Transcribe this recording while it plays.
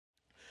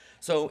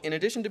So in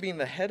addition to being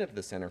the head of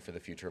the Center for the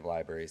Future of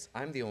Libraries,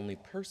 I'm the only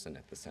person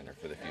at the Center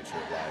for the Future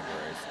of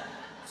Libraries.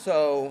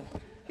 So,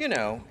 you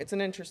know, it's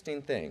an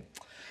interesting thing.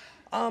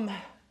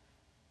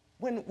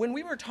 When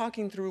we were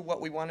talking through what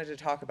we wanted to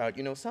talk about,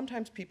 you know,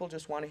 sometimes people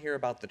just want to hear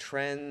about the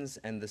trends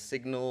and the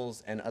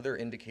signals and other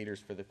indicators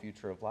for the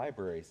future of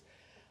libraries.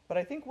 But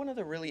I think one of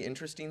the really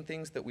interesting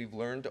things that we've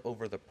learned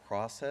over the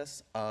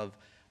process of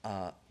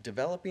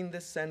developing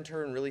this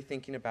center and really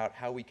thinking about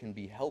how we can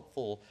be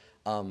helpful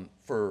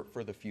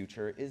for the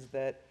future is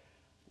that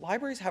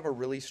libraries have a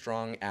really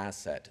strong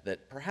asset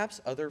that perhaps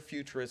other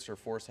futurists or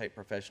foresight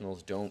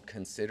professionals don't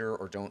consider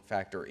or don't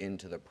factor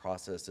into the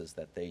processes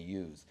that they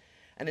use.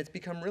 And it's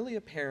become really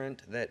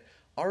apparent that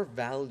our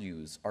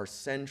values are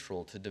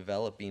central to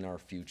developing our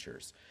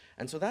futures.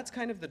 And so that's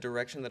kind of the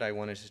direction that I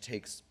wanted to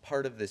take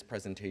part of this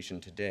presentation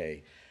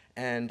today.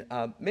 And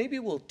maybe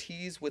we'll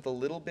tease with a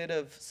little bit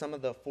of some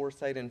of the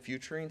foresight and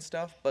futuring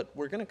stuff, but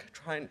we're going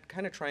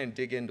to try and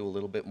dig into a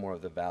little bit more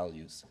of the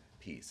values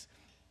piece.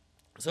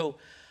 So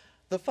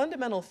the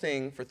fundamental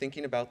thing for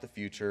thinking about the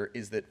future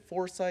is that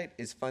foresight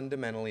is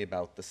fundamentally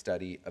about the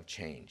study of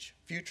change.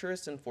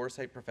 Futurists and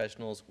foresight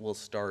professionals will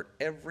start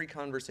every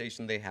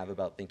conversation they have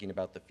about thinking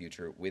about the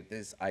future with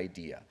this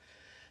idea,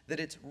 that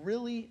it's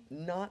really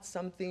not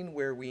something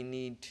where we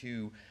need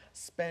to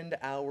spend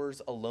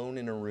hours alone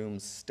in a room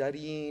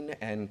studying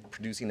and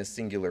producing a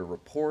singular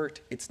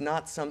report. It's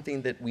not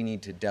something that we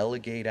need to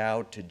delegate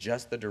out to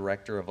just the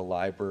director of a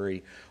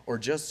library or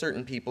just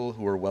certain people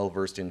who are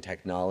well-versed in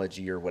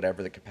technology or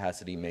whatever the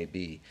capacity may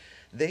be.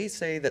 They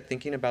say that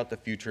thinking about the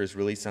future is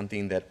really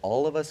something that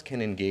all of us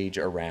can engage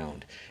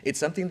around. It's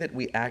something that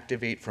we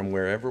activate from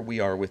wherever we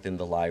are within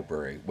the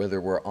library,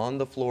 whether we're on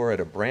the floor at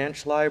a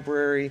branch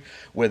library,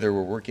 whether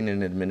we're working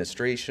in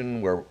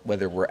administration,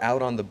 whether we're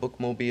out on the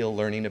bookmobile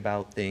learning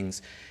about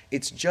things.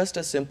 It's just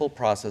a simple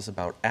process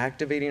about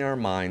activating our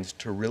minds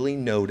to really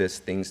notice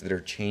things that are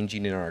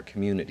changing in our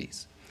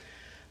communities.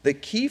 The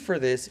key for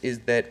this is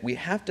that we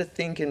have to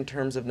think in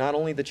terms of not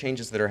only the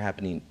changes that are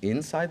happening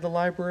inside the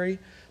library,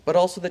 but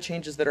also the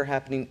changes that are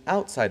happening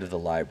outside of the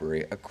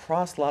library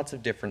across lots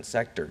of different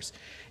sectors.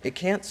 It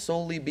can't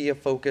solely be a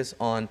focus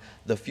on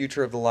the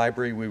future of the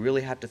library. We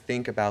really have to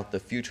think about the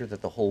future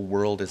that the whole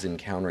world is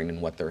encountering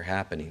and what's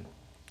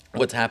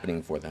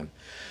happening for them.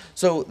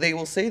 So they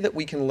will say that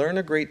we can learn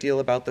a great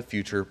deal about the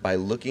future by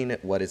looking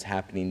at what is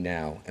happening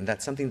now, and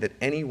that's something that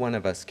any one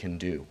of us can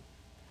do.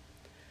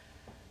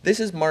 This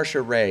is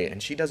Marcia Ray,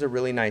 and she does a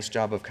really nice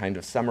job of kind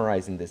of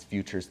summarizing this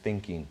futures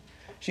thinking.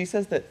 She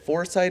says that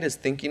foresight is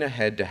thinking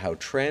ahead to how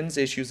trends,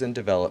 issues, and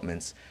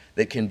developments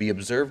that can be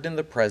observed in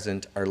the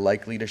present are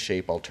likely to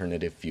shape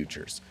alternative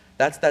futures.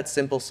 That's that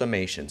simple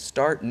summation.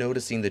 Start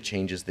noticing the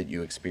changes that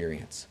you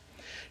experience.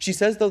 She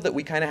says, though, that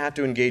we kind of have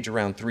to engage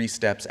around 3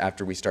 steps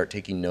after we start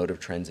taking note of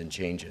trends and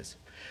changes.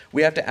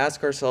 We have to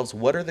ask ourselves,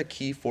 what are the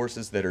key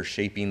forces that are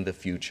shaping the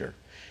future?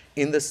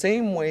 In the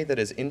same way that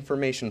as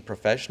information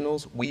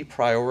professionals, we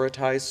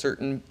prioritize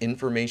certain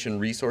information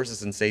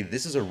resources and say,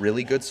 this is a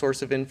really good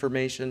source of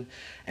information,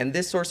 and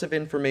this source of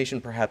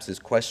information perhaps is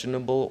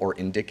questionable or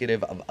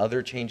indicative of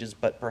other changes,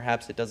 but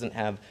perhaps it doesn't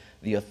have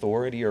the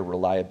authority or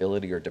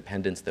reliability or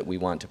dependence that we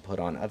want to put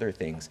on other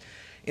things.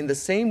 In the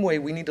same way,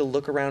 we need to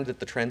look around at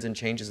the trends and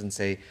changes and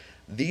say,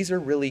 these are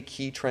really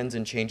key trends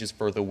and changes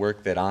for the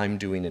work that I'm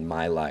doing in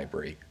my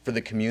library, for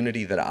the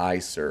community that I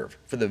serve,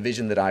 for the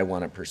vision that I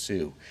want to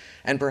pursue.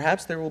 And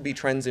perhaps there will be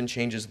trends and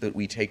changes that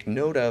we take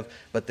note of,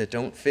 but that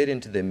don't fit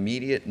into the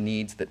immediate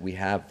needs that we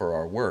have for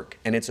our work.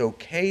 And it's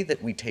okay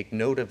that we take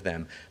note of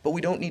them, but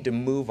we don't need to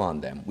move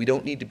on them. We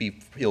don't need to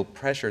feel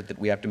pressured that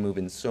we have to move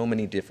in so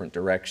many different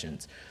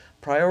directions.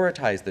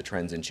 Prioritize the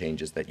trends and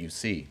changes that you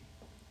see.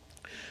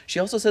 She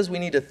also says we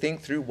need to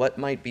think through what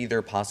might be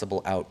their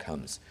possible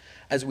outcomes.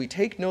 As we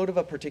take note of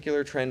a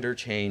particular trend or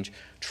change,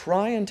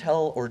 try and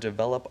tell or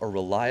develop a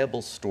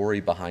reliable story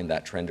behind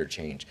that trend or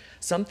change,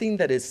 something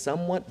that is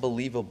somewhat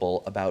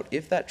believable about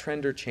if that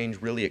trend or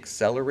change really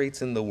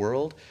accelerates in the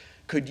world.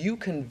 Could you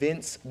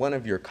convince one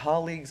of your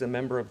colleagues, a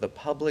member of the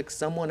public,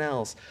 someone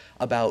else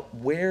about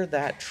where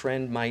that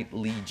trend might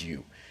lead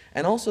you?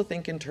 And also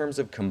think in terms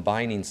of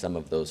combining some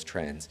of those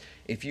trends.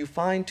 If you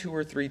find 2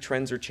 or 3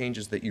 trends or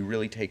changes that you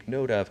really take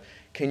note of,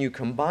 can you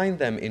combine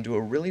them into a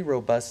really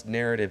robust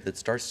narrative that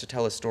starts to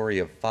tell a story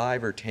of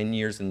 5 or 10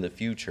 years in the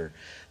future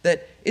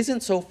that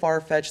isn't so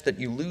far-fetched that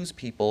you lose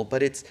people,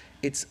 but it's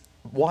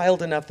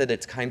wild enough that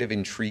it's kind of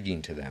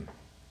intriguing to them?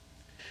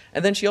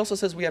 And then she also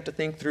says we have to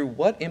think through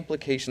what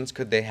implications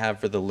could they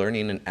have for the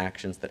learning and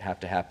actions that have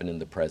to happen in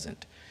the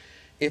present.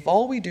 If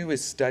all we do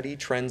is study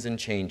trends and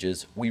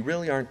changes, we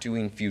really aren't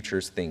doing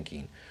futures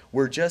thinking.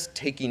 We're just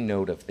taking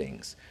note of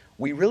things.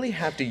 We really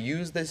have to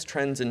use this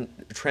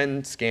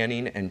trend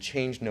scanning and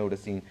change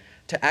noticing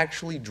to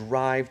actually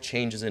drive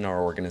changes in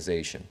our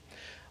organization.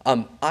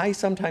 I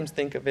sometimes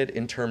think of it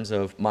in terms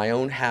of my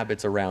own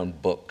habits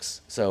around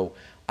books. So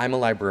I'm a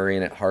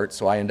librarian at heart,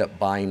 so I end up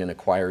buying and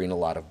acquiring a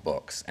lot of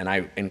books. And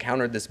I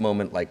encountered this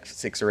moment like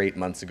 6 or 8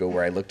 months ago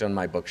where I looked on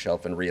my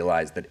bookshelf and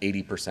realized that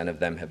 80% of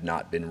them have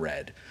not been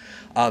read.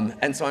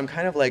 And so I'm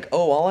kind of like,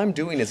 oh, all I'm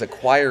doing is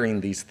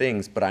acquiring these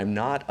things, but I'm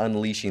not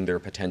unleashing their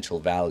potential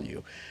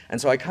value.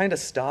 And so I kind of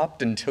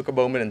stopped and took a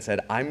moment and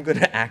said, I'm going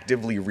to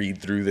actively read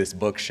through this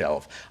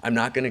bookshelf. I'm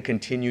not going to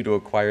continue to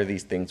acquire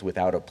these things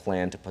without a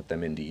plan to put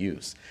them into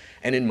use.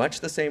 And in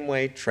much the same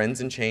way,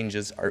 trends and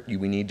changes,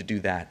 we need to do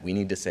that. We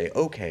need to say,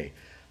 okay,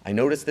 I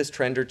noticed this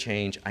trend or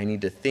change. I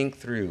need to think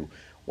through,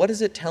 what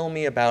does it tell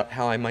me about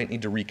how I might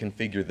need to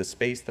reconfigure the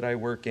space that I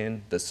work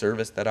in, the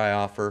service that I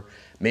offer?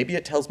 Maybe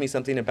it tells me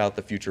something about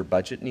the future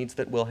budget needs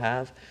that we'll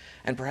have.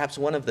 And perhaps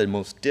one of the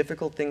most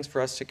difficult things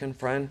for us to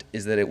confront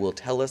is that it will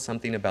tell us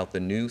something about the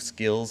new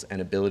skills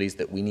and abilities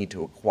that we need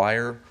to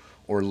acquire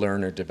or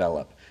learn or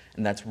develop.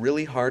 And that's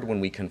really hard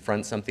when we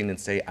confront something and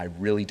say, I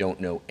really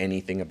don't know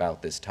anything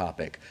about this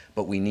topic,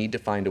 but we need to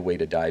find a way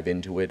to dive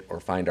into it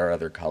or find our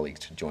other colleagues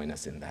to join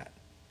us in that.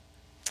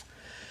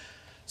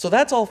 So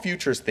that's all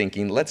futures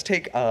thinking. Let's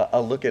take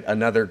a look at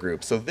another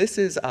group. So this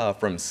is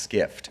from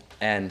Skift.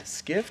 And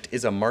Skift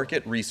is a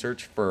market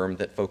research firm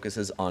that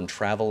focuses on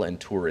travel and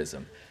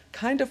tourism,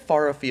 kind of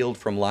far afield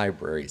from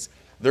libraries.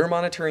 They're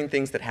monitoring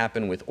things that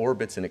happen with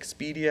Orbitz and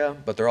Expedia,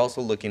 but they're also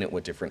looking at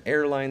what different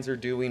airlines are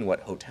doing, what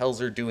hotels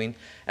are doing,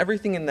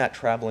 everything in that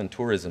travel and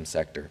tourism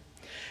sector.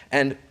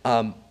 And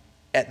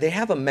they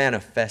have a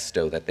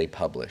manifesto that they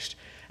published.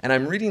 And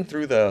I'm reading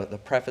through the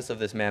preface of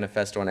this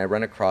manifesto, and I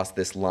run across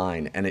this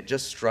line, and it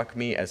just struck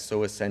me as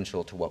so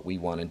essential to what we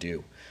want to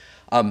do.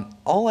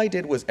 All I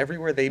did was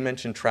everywhere they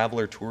mentioned travel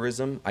or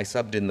tourism, I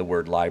subbed in the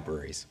word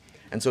libraries.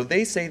 And so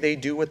they say they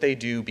do what they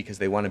do because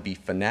they want to be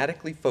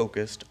fanatically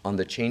focused on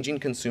the changing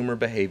consumer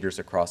behaviors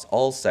across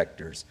all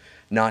sectors,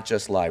 not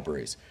just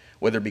libraries,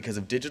 whether because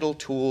of digital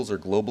tools or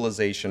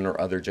globalization or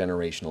other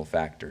generational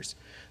factors.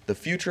 The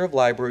future of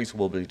libraries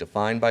will be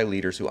defined by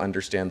leaders who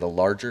understand the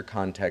larger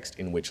context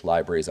in which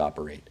libraries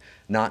operate,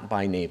 not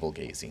by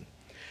navel-gazing.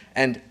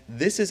 And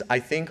this is, I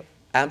think,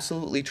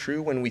 absolutely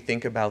true when we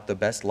think about the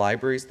best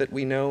libraries that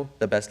we know,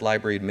 the best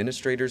library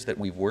administrators that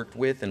we've worked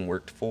with and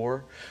worked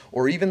for,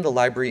 or even the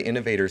library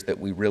innovators that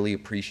we really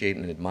appreciate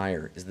and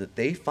admire, is that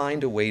they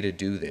find a way to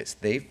do this.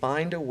 They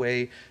find a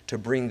way to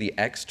bring the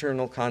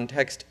external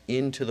context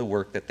into the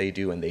work that they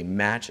do, and they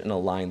match and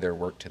align their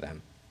work to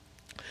them.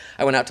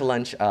 I went out to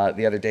lunch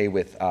the other day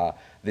with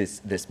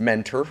this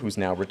mentor who's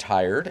now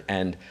retired,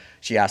 and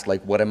she asked,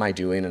 like, what am I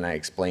doing? And I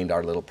explained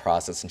our little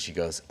process, and she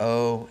goes,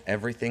 oh,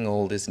 everything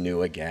old is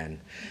new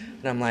again.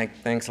 And I'm like,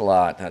 thanks a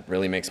lot. That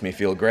really makes me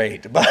feel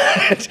great.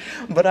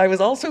 But I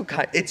was also,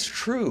 it's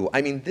true.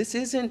 I mean, this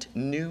isn't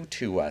new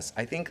to us.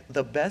 I think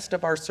the best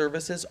of our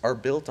services are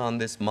built on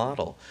this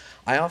model.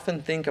 I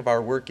often think of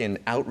our work in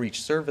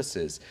outreach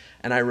services,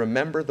 and I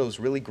remember those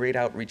really great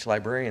outreach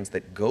librarians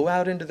that go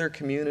out into their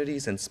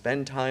communities and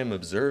spend time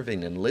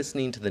observing and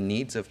listening to the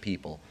needs of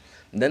people.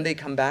 And then they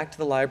come back to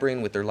the library,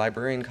 and with their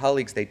librarian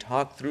colleagues, they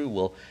talk through,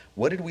 well,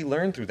 what did we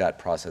learn through that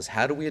process?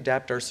 How do we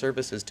adapt our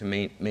services to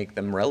make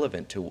them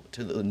relevant to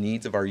the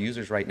needs of our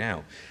users right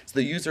now? It's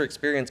the user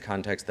experience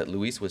context that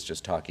Luis was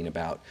just talking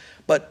about.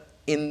 But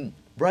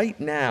right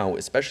now,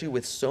 especially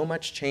with so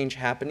much change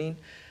happening,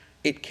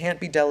 it can't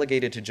be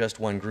delegated to just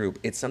one group.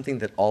 It's something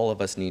that all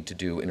of us need to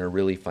do in a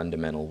really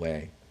fundamental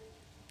way.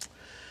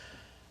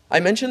 I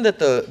mentioned that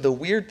the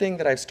weird thing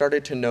that I've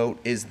started to note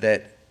is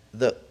that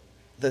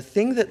the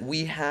thing that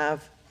we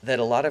have that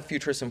a lot of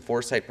futurists and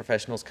foresight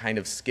professionals kind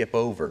of skip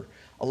over,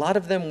 a lot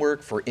of them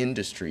work for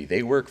industry.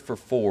 They work for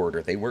Ford,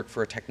 or they work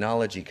for a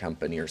technology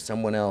company or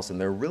someone else, and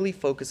they're really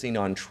focusing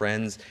on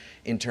trends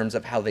in terms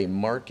of how they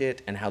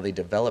market and how they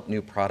develop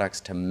new products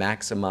to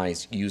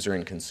maximize user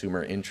and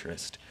consumer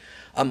interest.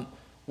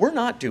 We're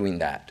not doing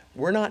that.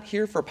 We're not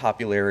here for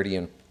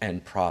popularity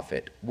and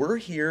profit. We're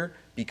here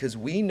because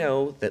we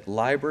know that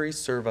libraries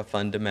serve a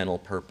fundamental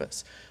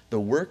purpose. The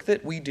work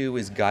that we do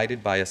is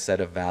guided by a set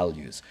of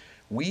values.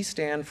 We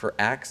stand for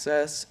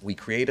access, we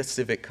create a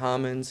civic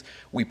commons,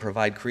 we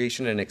provide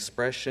creation and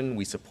expression,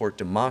 we support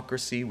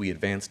democracy, we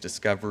advance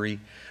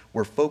discovery.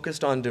 We're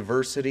focused on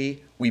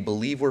diversity, we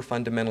believe we're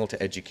fundamental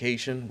to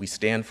education, we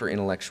stand for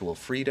intellectual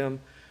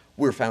freedom.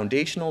 We're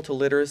foundational to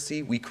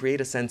literacy. We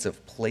create a sense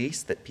of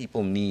place that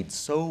people need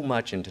so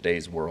much in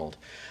today's world.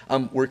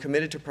 We're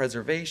committed to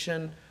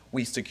preservation,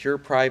 we secure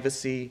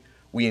privacy,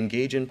 we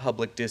engage in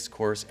public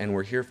discourse, and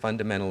we're here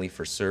fundamentally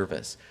for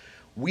service.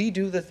 We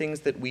do the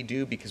things that we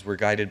do because we're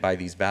guided by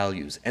these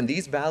values, and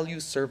these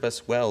values serve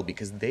us well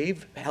because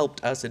they've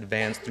helped us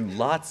advance through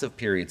lots of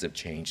periods of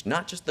change,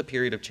 not just the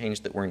period of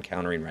change that we're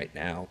encountering right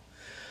now.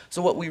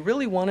 So what we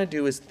really want to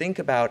do is think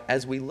about,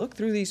 as we look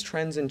through these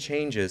trends and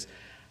changes,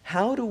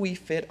 how do we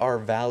fit our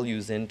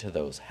values into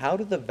those? How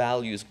do the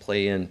values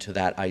play into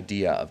that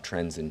idea of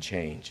trends and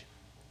change?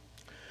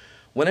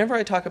 Whenever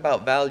I talk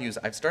about values,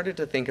 I've started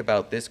to think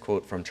about this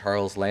quote from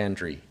Charles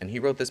Landry, and he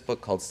wrote this book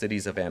called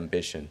Cities of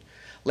Ambition.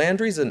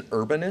 Landry's an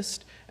urbanist,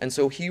 and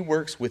so he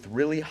works with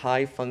really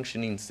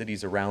high-functioning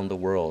cities around the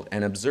world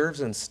and observes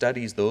and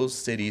studies those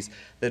cities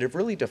that have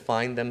really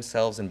defined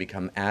themselves and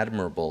become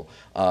admirable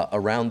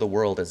around the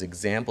world as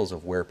examples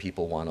of where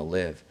people want to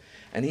live.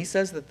 And he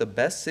says that the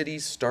best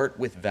cities start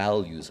with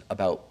values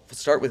about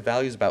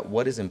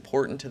what is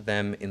important to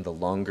them in the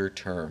longer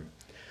term.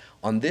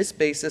 On this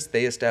basis,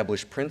 they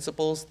establish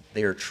principles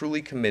they are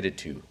truly committed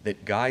to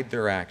that guide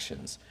their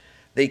actions.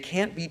 They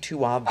can't be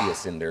too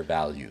obvious in their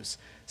values.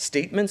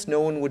 Statements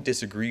no one would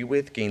disagree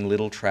with gain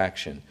little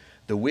traction.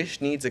 The wish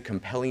needs a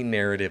compelling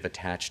narrative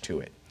attached to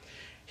it.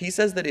 He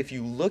says that if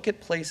you look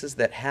at places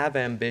that have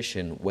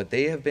ambition, what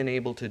they have been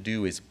able to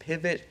do is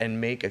pivot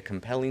and make a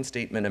compelling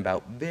statement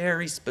about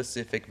very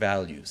specific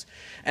values.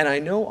 And I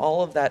know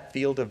all of that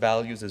field of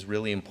values is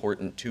really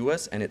important to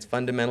us, and it's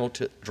fundamental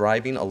to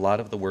driving a lot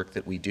of the work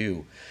that we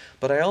do.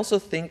 But I also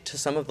think to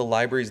some of the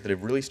libraries that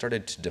have really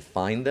started to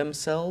define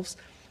themselves,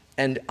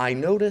 and I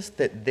noticed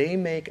that they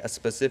make a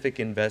specific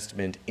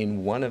investment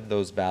in one of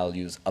those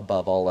values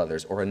above all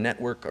others, or a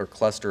network or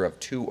cluster of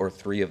 2 or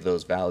 3 of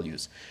those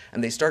values.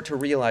 And they start to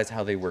realize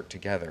how they work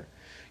together.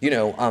 You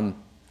know,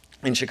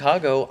 in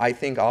Chicago, I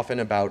think often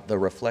about the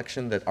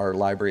reflection that our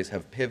libraries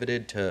have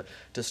pivoted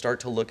to start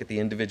to look at the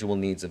individual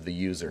needs of the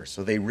user.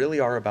 So they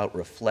really are about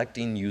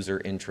reflecting user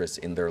interests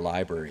in their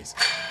libraries.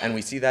 And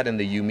we see that in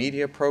the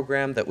U-Media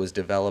program that was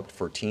developed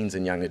for teens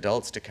and young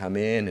adults to come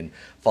in and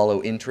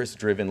follow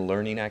interest-driven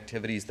learning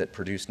activities that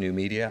produce new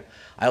media.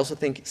 I also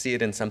see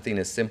it in something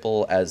as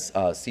simple as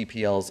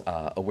CPL's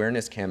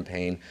awareness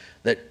campaign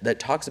that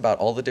talks about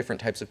all the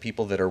different types of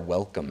people that are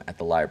welcome at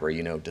the library.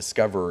 You know,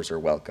 discoverers are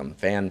welcome,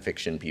 fan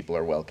fiction people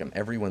are welcome,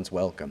 everyone's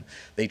welcome.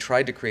 They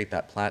tried to create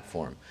that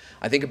platform.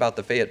 I think about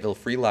the Fayetteville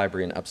Free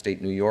Library in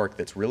upstate New York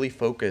that's really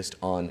focused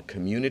on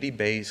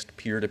community-based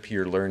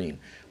peer-to-peer learning,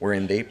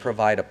 wherein they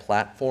provide a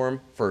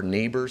platform for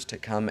neighbors to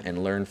come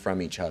and learn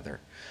from each other.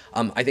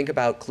 I think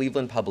about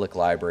Cleveland Public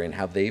Library and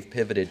how they've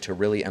pivoted to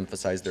really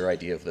emphasize their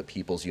idea of the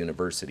people's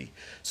university.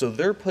 So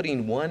they're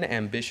putting one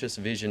ambitious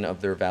vision of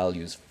their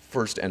values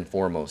first and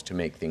foremost to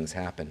make things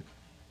happen.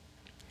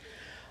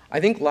 I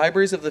think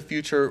libraries of the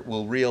future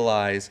will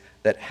realize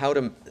that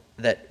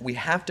we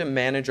have to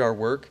manage our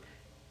work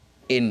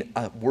in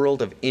a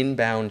world of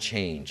inbound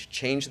change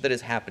that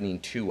is happening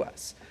to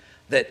us.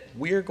 That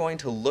we're going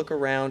to look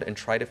around and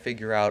try to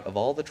figure out, of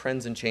all the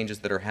trends and changes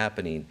that are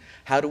happening,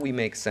 how do we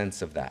make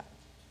sense of that?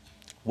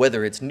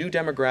 Whether it's new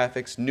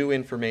demographics, new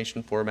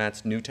information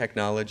formats, new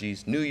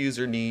technologies, new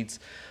user needs,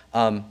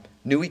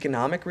 new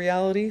economic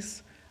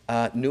realities,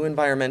 new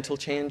environmental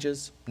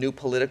changes, new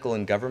political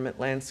and government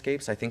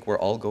landscapes. I think we're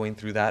all going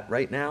through that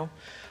right now.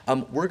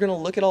 We're going to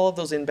look at all of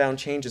those inbound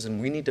changes, and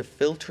we need to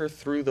filter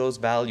through those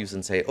values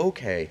and say,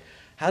 okay,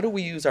 how do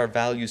we use our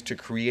values to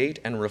create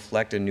and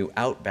reflect a new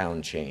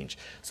outbound change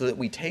so that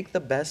we take the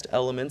best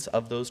elements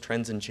of those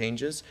trends and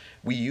changes,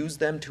 we use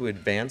them to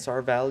advance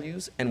our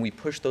values, and we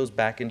push those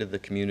back into the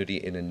community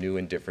in a new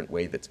and different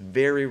way that's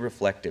very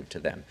reflective to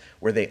them,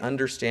 where they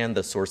understand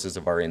the sources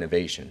of our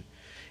innovation.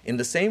 In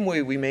the same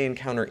way, we may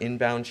encounter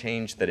inbound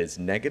change that is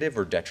negative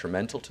or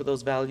detrimental to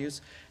those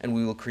values, and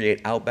we will create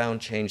outbound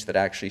change that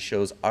actually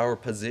shows our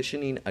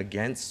positioning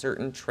against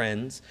certain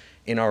trends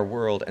in our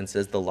world and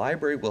says the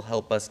library will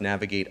help us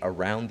navigate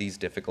around these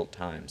difficult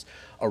times,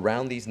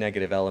 around these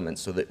negative elements,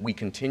 so that we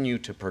continue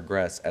to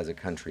progress as a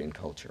country and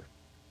culture.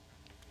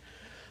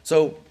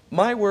 So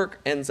my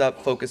work ends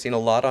up focusing a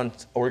lot on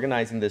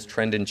organizing this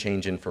trend and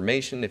change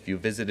information. If you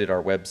visited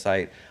our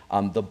website,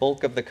 the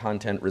bulk of the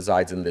content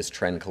resides in this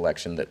trend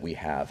collection that we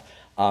have.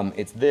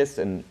 It's this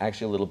and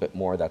actually a little bit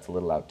more that's a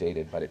little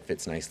outdated, but it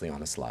fits nicely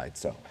on a slide.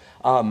 So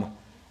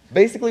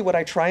basically what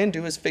I try and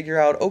do is figure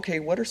out, okay,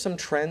 what are some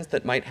trends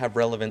that might have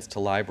relevance to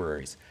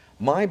libraries?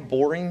 My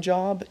boring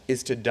job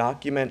is to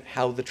document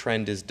how the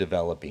trend is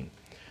developing.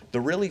 The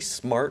really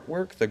smart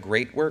work, the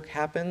great work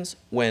happens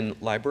when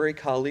library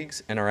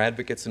colleagues and our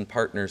advocates and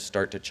partners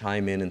start to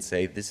chime in and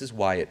say, this is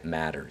why it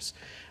matters.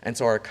 And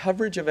so our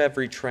coverage of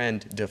every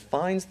trend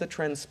defines the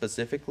trend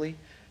specifically,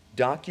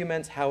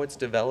 documents how it's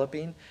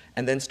developing,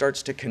 and then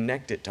starts to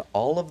connect it to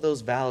all of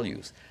those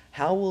values.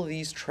 How will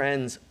these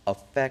trends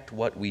affect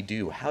what we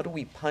do? How do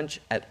we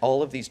punch at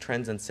all of these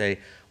trends and say,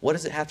 what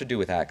does it have to do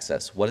with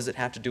access? What does it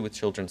have to do with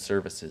children's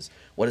services?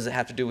 What does it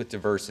have to do with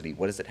diversity?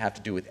 What does it have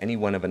to do with any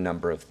one of a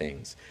number of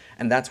things?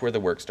 And that's where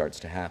the work starts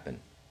to happen.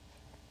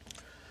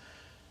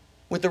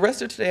 With the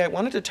rest of today, I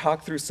wanted to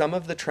talk through some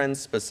of the trends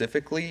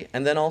specifically,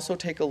 and then also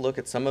take a look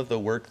at some of the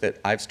work that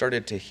I've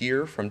started to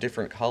hear from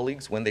different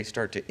colleagues when they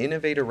start to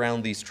innovate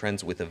around these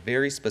trends with a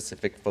very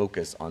specific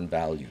focus on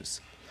values.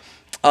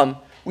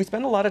 We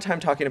spend a lot of time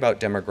talking about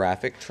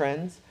demographic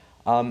trends,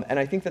 And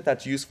I think that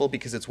that's useful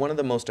because it's one of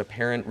the most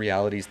apparent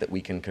realities that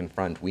we can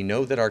confront. We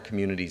know that our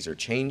communities are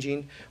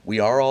changing. We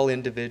are all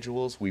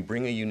individuals. We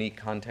bring a unique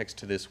context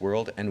to this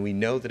world, and we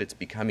know that it's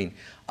becoming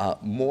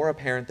more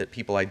apparent that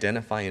people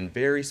identify in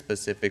very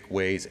specific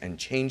ways and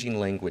changing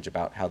language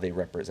about how they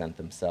represent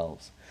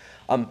themselves.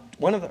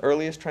 One of the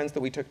earliest trends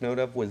that we took note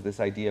of was this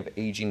idea of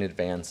aging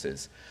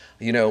advances.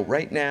 You know,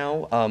 right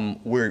now,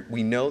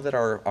 we know that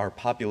our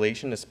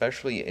population,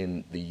 especially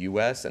in the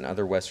US and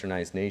other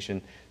westernized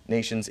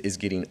nations, is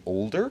getting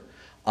older.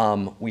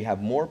 We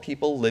have more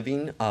people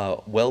living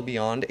well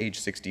beyond age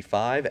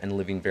 65 and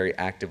living very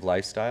active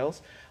lifestyles.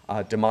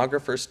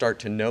 Demographers start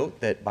to note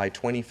that by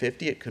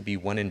 2050, it could be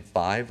 1 in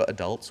 5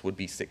 adults would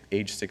be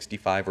age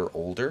 65 or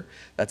older.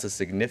 That's a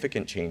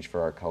significant change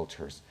for our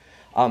cultures.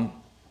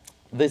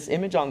 This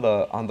image on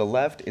the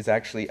left is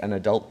actually an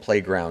adult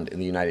playground in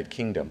the United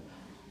Kingdom.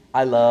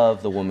 I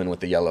love the woman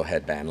with the yellow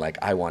headband. Like,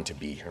 I want to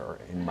be her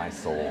in my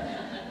soul.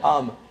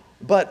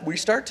 But we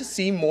start to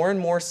see more and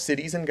more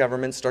cities and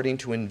governments starting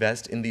to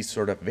invest in these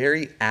sort of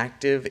very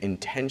active,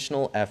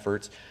 intentional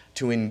efforts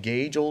to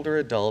engage older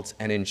adults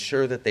and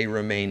ensure that they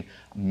remain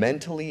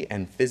mentally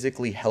and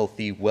physically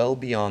healthy well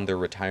beyond their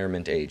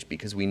retirement age,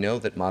 because we know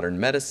that modern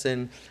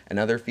medicine and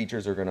other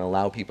features are going to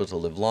allow people to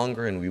live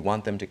longer, and we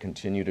want them to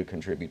continue to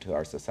contribute to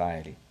our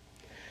society.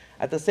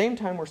 At the same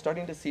time, we're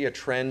starting to see a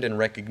trend and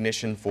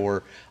recognition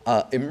for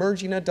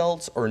emerging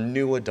adults or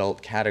new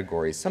adult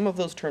categories. Some of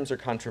those terms are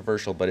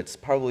controversial, but it's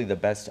probably the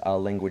best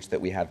language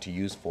that we have to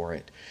use for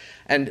it.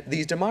 And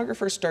these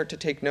demographers start to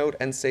take note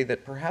and say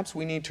that perhaps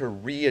we need to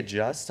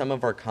readjust some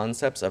of our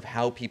concepts of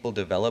how people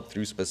develop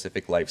through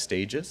specific life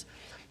stages.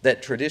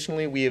 That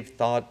traditionally we have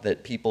thought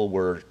that people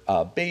were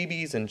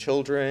babies and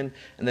children,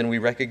 and then we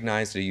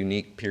recognized a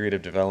unique period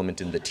of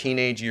development in the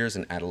teenage years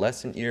and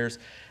adolescent years,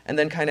 and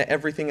then kind of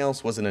everything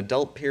else was an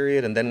adult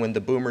period, and then when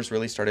the boomers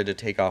really started to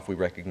take off, we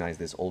recognized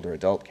this older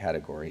adult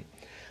category.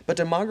 But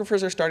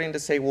demographers are starting to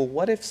say, well,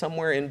 what if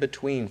somewhere in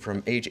between,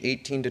 from age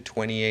 18 to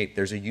 28,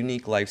 there's a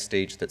unique life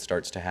stage that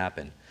starts to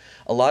happen?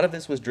 A lot of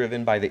this was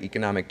driven by the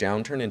economic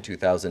downturn in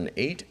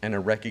 2008 and a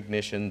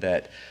recognition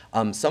that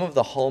some of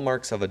the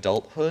hallmarks of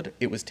adulthood,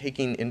 it was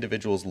taking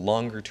individuals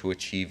longer to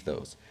achieve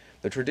those.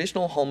 The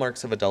traditional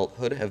hallmarks of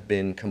adulthood have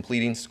been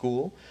completing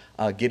school,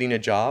 getting a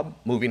job,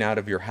 moving out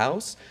of your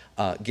house,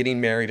 getting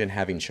married, and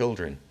having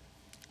children.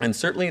 And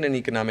certainly in an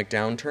economic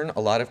downturn, a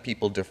lot of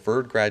people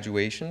deferred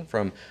graduation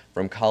from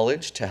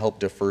college to help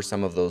defer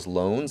some of those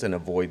loans and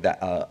avoid that,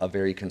 a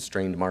very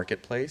constrained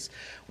marketplace.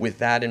 With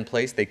that in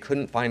place, they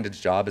couldn't find a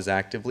job as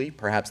actively.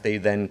 Perhaps they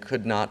then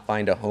could not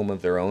find a home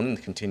of their own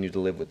and continue to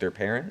live with their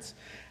parents.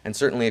 And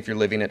certainly if you're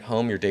living at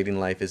home, your dating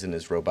life isn't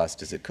as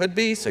robust as it could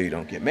be, so you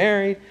don't get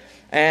married.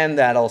 And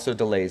that also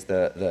delays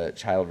the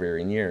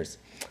child-rearing years.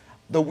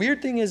 The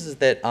weird thing is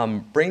that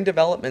brain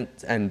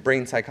development and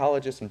brain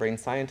psychologists and brain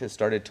scientists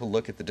started to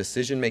look at the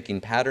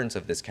decision-making patterns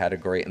of this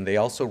category, and they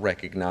also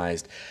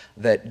recognized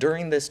that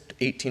during this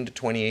 18 to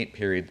 28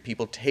 period,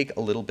 people take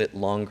a little bit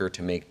longer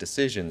to make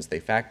decisions.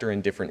 They factor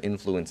in different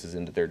influences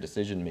into their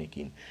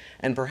decision-making.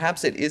 And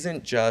perhaps it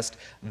isn't just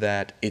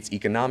that it's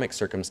economic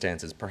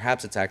circumstances,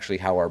 perhaps it's actually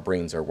how our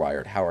brains are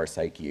wired, how our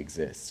psyche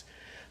exists.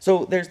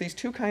 So there's these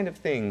two kind of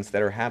things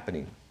that are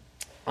happening.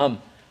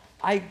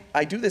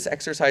 I do this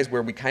exercise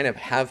where we kind of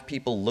have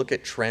people look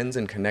at trends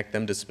and connect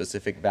them to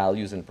specific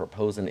values and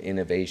propose an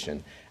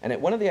innovation. And at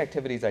one of the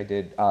activities I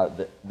did,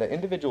 the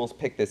individuals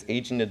picked this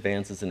aging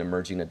advances and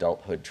emerging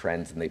adulthood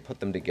trends, and they put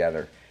them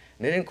together.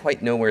 And they didn't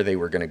quite know where they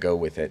were going to go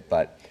with it,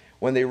 but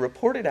when they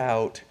reported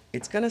out,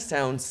 it's going to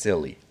sound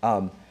silly.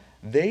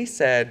 They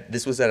said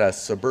this was at a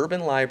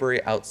suburban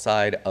library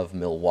outside of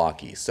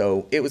Milwaukee.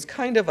 So it was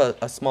kind of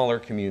a smaller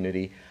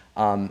community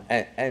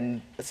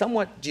and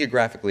somewhat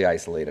geographically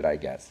isolated, I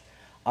guess.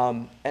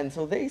 And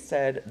so they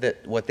said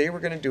that what they were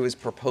going to do is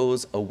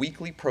propose a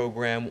weekly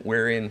program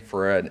wherein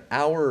for an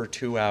hour or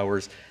 2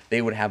 hours,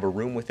 they would have a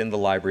room within the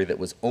library that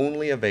was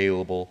only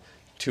available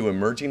to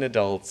emerging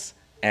adults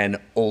and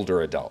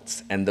older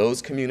adults. And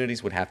those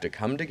communities would have to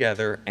come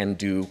together and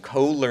do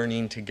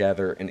co-learning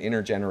together and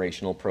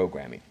intergenerational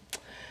programming.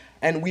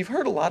 And we've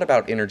heard a lot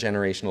about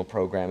intergenerational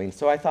programming,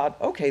 so I thought,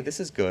 okay,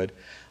 this is good.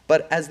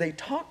 But as they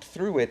talked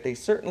through it, they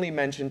certainly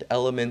mentioned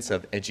elements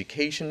of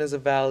education as a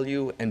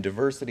value and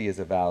diversity as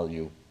a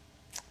value.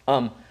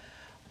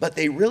 But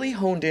they really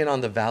honed in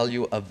on the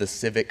value of the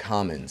civic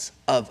commons,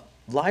 of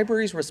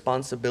libraries'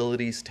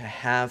 responsibilities to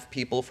have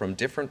people from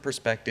different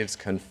perspectives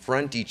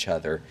confront each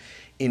other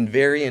in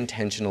very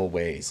intentional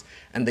ways.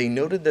 And they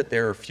noted that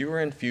there are fewer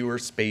and fewer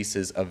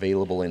spaces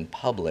available in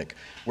public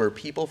where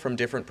people from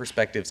different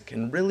perspectives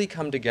can really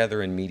come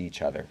together and meet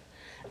each other.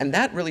 And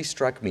that really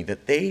struck me,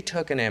 that they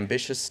took an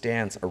ambitious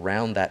stance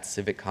around that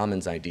civic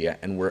commons idea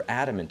and were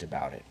adamant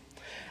about it.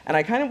 And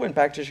I kind of went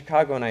back to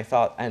Chicago and I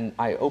thought, and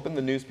I opened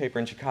the newspaper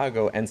in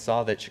Chicago and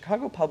saw that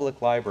Chicago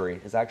Public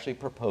Library has actually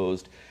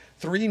proposed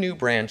 3 new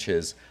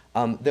branches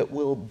that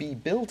will be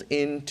built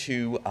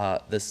into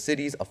the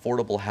city's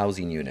affordable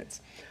housing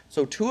units.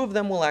 So 2 of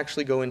them will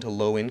actually go into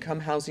low-income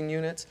housing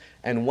units,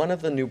 and 1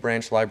 of the new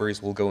branch libraries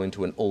will go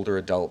into an older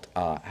adult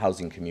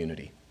housing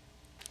community.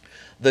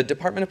 The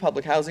Department of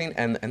Public Housing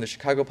and the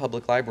Chicago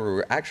Public Library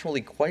were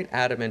actually quite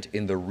adamant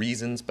in the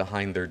reasons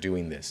behind their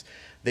doing this.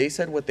 They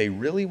said what they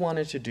really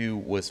wanted to do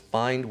was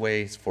find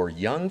ways for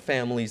young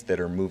families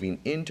that are moving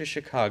into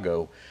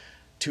Chicago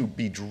to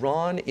be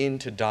drawn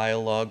into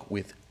dialogue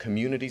with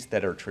communities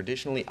that are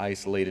traditionally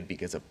isolated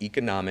because of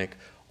economic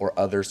or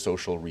other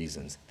social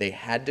reasons. They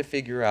had to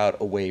figure out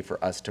a way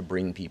for us to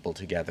bring people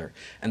together.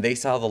 And they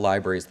saw the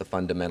library as the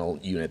fundamental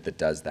unit that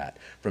does that.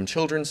 From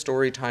children's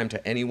story time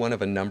to any one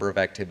of a number of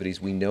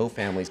activities, we know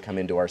families come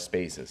into our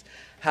spaces.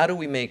 How do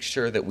we make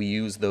sure that we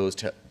use those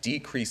to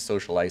decrease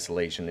social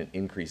isolation and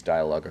increase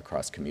dialogue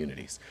across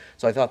communities?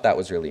 So I thought that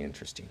was really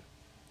interesting.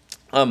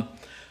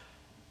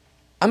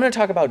 I'm going to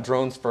talk about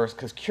drones first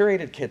because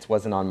curated kits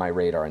wasn't on my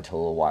radar until a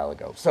little while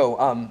ago.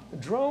 So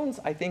drones,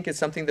 I think, is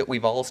something that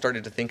we've all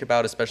started to think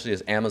about, especially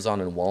as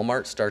Amazon and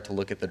Walmart start to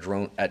look at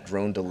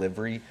drone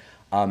delivery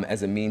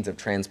as a means of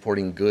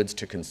transporting goods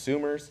to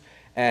consumers.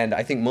 And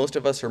I think most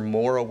of us are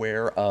more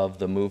aware of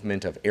the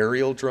movement of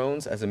aerial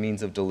drones as a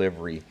means of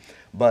delivery.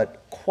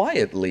 But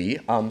quietly,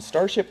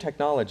 Starship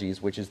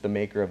Technologies, which is the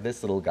maker of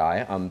this little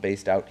guy,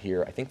 based out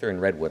here, I think they're in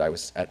Redwood. I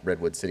was at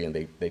Redwood City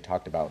and they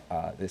talked about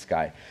this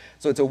guy.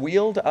 So it's a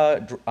wheeled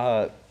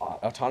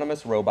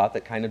autonomous robot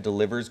that kind of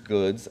delivers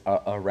goods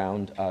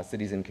around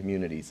cities and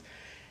communities.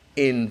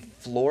 In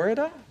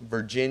Florida,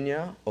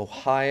 Virginia,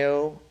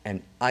 Ohio,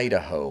 and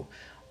Idaho,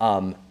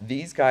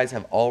 these guys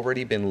have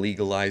already been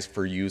legalized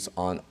for use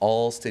on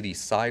all city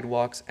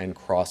sidewalks and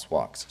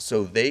crosswalks.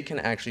 So they can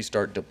actually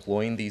start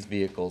deploying these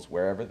vehicles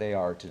wherever they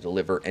are to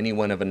deliver any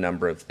one of a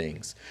number of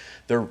things.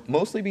 They're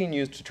mostly being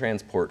used to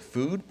transport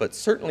food, but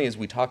certainly as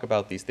we talk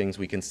about these things,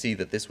 we can see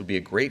that this would be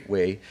a great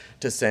way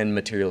to send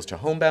materials to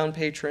homebound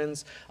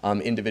patrons,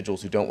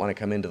 individuals who don't want to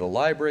come into the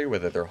library,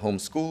 whether they're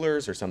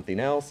homeschoolers or something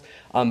else,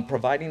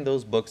 providing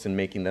those books and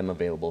making them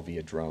available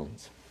via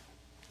drones.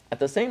 At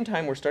the same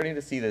time, we're starting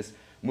to see this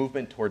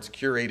movement towards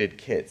curated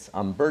kits,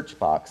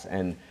 Birchbox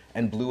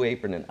and Blue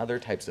Apron and other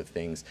types of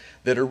things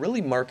that are really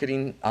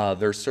marketing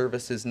their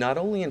services not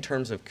only in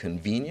terms of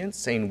convenience,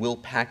 saying we'll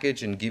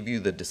package and give you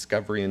the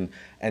discovery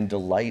and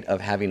delight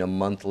of having a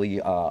monthly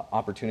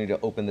opportunity to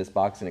open this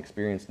box and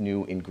experience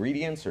new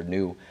ingredients or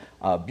new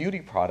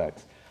beauty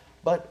products,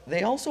 but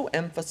they also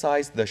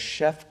emphasize the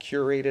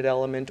chef-curated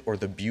element or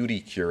the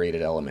beauty-curated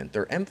element.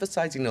 They're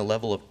emphasizing a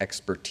level of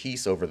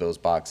expertise over those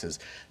boxes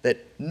that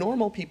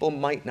normal people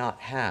might not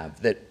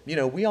have, that, you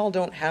know, we all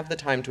don't have the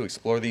time to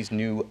explore these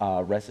new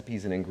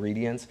recipes and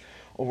ingredients,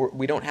 or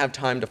we don't have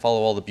time to follow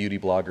all the beauty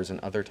bloggers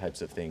and other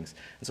types of things.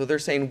 And so they're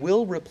saying,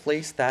 we'll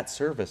replace that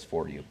service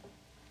for you.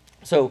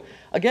 So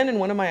again, in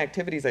one of my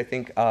activities, I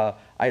think I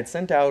had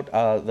sent out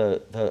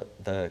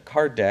the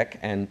card deck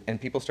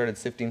and people started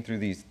sifting through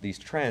these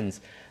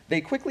trends. They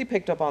quickly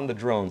picked up on the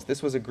drones.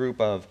 This was a group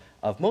of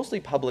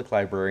mostly public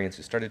librarians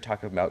who started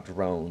talking about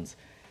drones.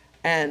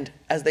 And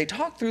as they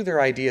talked through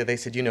their idea, they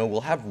said, you know, we'll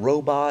have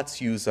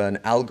robots use an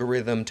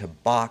algorithm to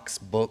box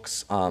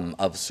books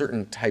of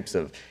certain types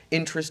of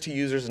interest to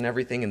users and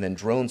everything, and then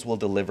drones will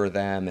deliver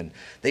them. And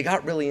they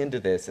got really into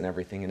this and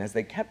everything. And as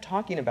they kept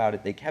talking about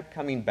it, they kept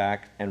coming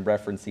back and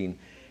referencing,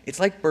 it's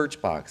like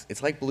Birchbox,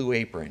 it's like Blue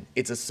Apron.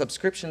 It's a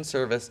subscription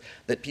service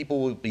that people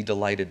will be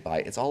delighted by.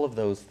 It's all of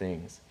those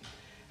things.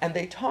 And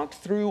they talked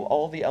through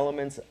all the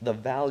elements, the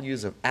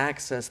values of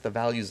access, the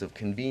values of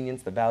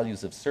convenience, the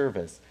values of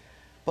service.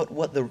 But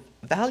what the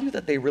value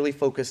that they really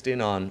focused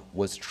in on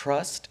was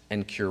trust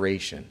and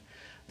curation.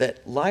 That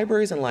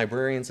libraries and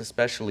librarians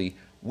especially,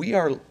 we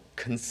are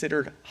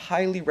considered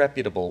highly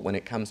reputable when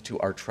it comes to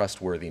our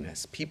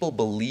trustworthiness. People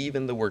believe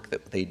in the work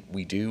that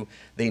we do.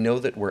 They know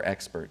that we're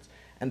experts.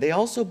 And they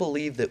also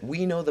believe that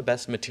we know the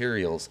best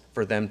materials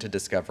for them to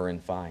discover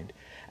and find.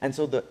 And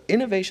so the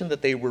innovation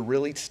that they were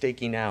really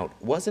staking out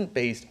wasn't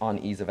based on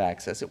ease of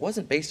access. It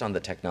wasn't based on the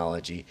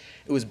technology.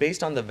 It was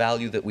based on the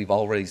value that we've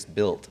already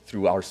built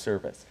through our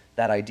service.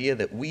 That idea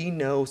that we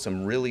know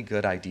some really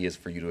good ideas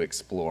for you to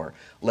explore.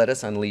 Let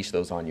us unleash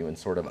those on you in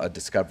sort of a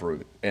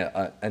discovery,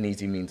 an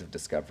easy means of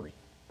discovery.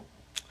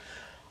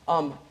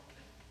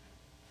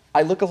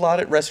 I look a lot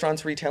at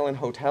restaurants, retail, and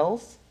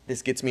hotels.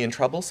 This gets me in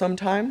trouble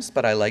sometimes,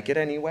 but I like it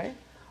anyway.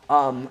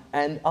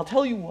 And I'll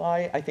tell you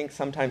why I think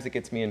sometimes it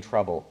gets me in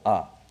trouble.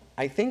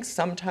 I think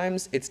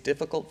sometimes it's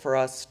difficult for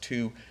us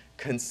to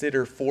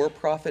consider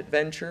for-profit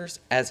ventures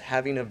as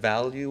having a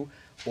value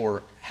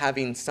or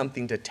having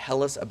something to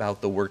tell us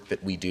about the work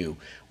that we do.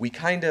 We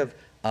kind of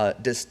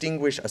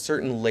distinguish a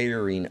certain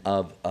layering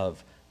of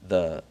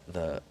the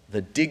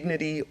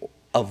dignity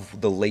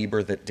of the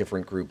labor that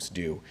different groups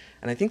do.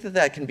 And I think that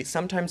that can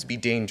sometimes be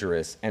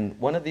dangerous. And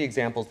one of the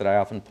examples that I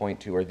often point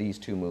to are these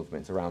two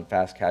movements around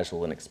fast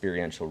casual and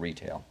experiential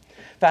retail.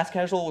 Fast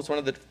casual was one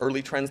of the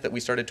early trends that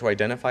we started to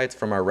identify. It's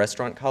from our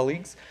restaurant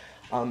colleagues.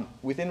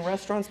 Within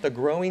restaurants, the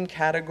growing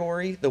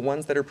category, the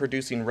ones that are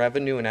producing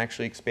revenue and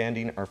actually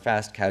expanding, are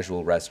fast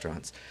casual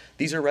restaurants.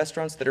 These are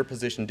restaurants that are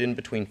positioned in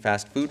between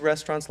fast food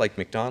restaurants like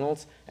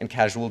McDonald's and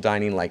casual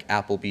dining like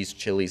Applebee's,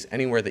 Chili's,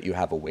 anywhere that you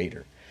have a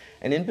waiter.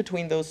 And in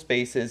between those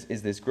spaces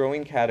is this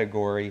growing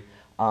category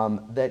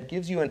that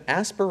gives you an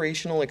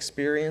aspirational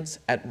experience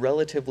at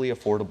relatively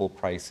affordable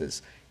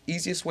prices.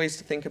 Easiest ways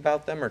to think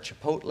about them are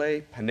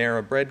Chipotle,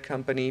 Panera Bread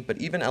Company, but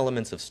even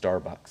elements of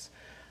Starbucks.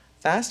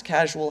 Fast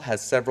casual has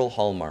several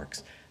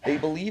hallmarks. They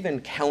believe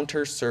in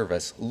counter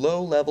service,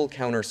 low-level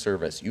counter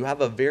service. You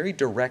have a very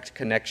direct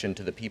connection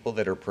to the people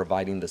that are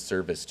providing the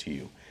service to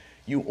you.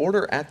 You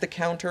order at the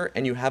counter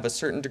and you have a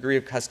certain degree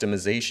of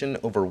customization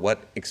over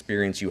what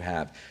experience you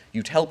have.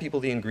 You tell people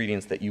the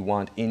ingredients that you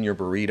want in your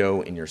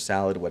burrito, in your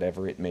salad,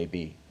 whatever it may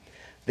be.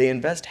 They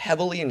invest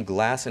heavily in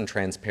glass and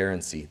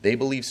transparency. They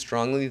believe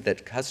strongly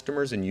that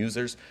customers and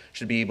users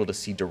should be able to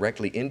see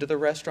directly into the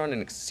restaurant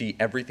and see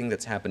everything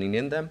that's happening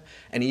in them,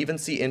 and even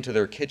see into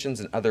their kitchens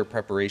and other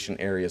preparation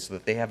areas so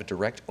that they have a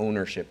direct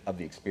ownership of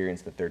the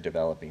experience that they're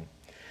developing.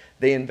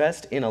 They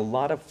invest in a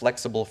lot of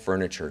flexible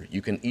furniture.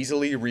 You can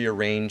easily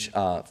rearrange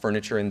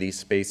furniture in these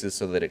spaces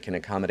so that it can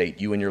accommodate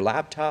you and your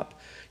laptop,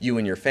 you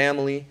and your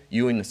family,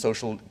 you and the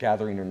social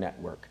gathering or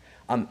network.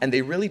 And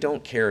they really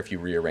don't care if you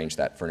rearrange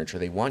that furniture.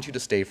 They want you to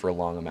stay for a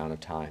long amount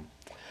of time.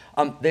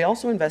 They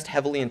also invest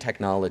heavily in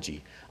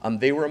technology.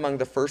 They were among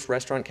the first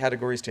restaurant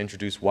categories to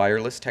introduce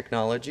wireless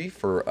technology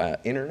for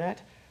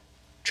internet,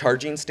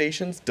 charging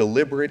stations,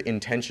 deliberate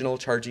intentional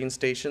charging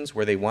stations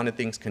where they wanted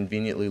things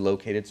conveniently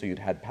located so you'd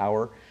had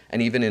power,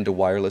 and even into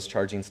wireless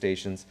charging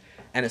stations,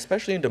 and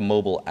especially into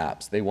mobile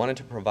apps. They wanted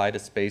to provide a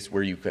space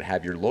where you could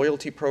have your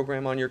loyalty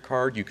program on your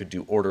card, you could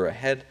do order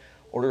ahead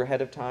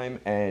of time,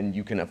 and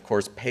you can, of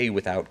course, pay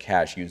without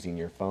cash using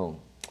your phone.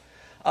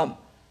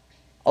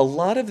 A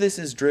lot of this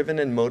is driven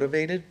and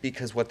motivated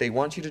because what they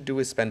want you to do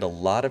is spend a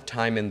lot of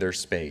time in their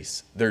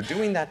space. They're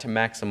doing that to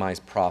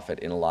maximize profit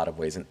in a lot of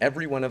ways, and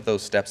every one of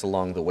those steps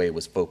along the way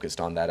was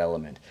focused on that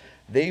element.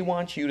 They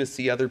want you to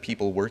see other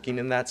people working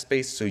in that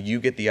space so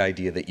you get the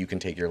idea that you can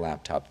take your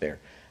laptop there.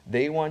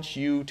 They want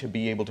you to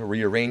be able to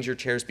rearrange your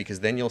chairs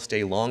because then you'll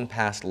stay long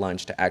past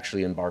lunch to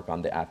actually embark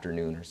on the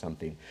afternoon or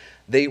something.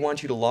 They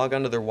want you to log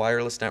onto their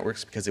wireless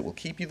networks because it will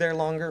keep you there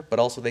longer, but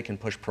also they can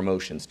push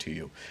promotions to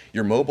you.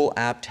 Your mobile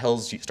app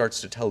starts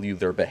to tell you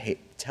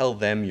tell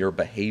them your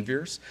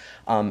behaviors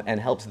and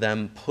helps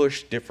them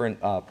push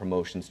different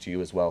promotions to you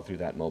as well through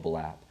that mobile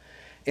app.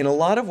 In a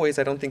lot of ways,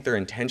 I don't think they're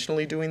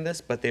intentionally doing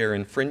this, but they are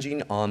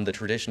infringing on the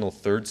traditional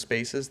third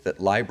spaces that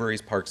libraries,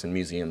 parks, and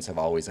museums have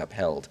always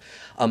upheld.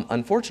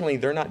 Unfortunately,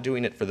 they're not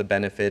doing it for the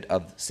benefit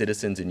of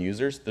citizens and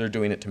users. They're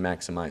doing it to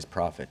maximize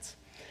profits.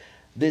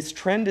 This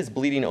trend is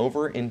bleeding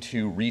over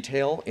into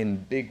retail in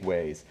big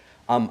ways.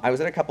 I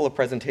was at a couple of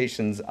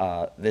presentations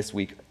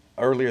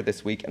earlier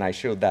this week, and I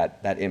showed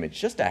that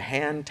image, just a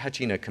hand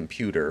touching a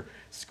computer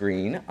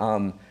screen,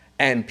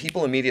 and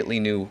people immediately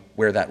knew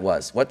where that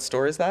was. What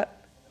store is that?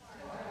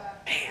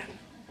 Man,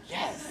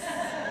 yes.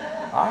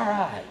 All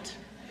right.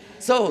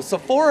 So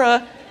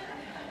Sephora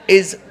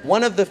is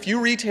one of the few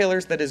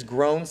retailers that has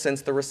grown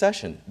since the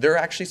recession. They're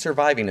actually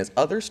surviving. As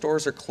other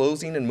stores are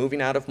closing and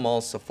moving out of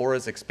malls, Sephora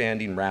is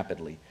expanding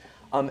rapidly.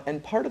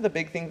 And part of the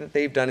big thing that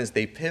they've done is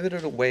they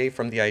pivoted away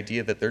from the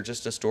idea that they're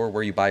just a store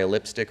where you buy a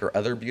lipstick or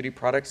other beauty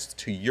products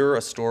to they're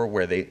a store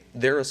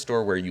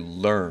where you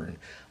learn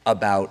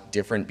about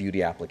different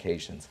beauty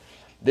applications.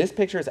 This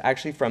picture is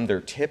actually from their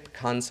TIP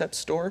concept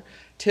store.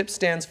 TIP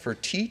stands for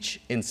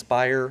Teach,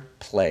 Inspire,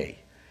 Play.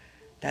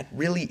 That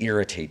really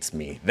irritates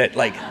me, that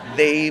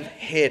they've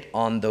hit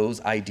on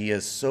those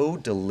ideas so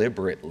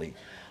deliberately.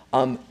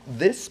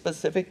 This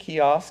specific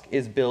kiosk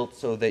is built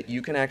so that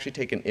you can actually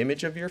take an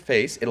image of your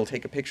face, it'll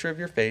take a picture of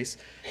your face,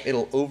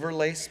 it'll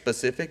overlay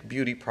specific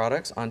beauty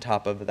products on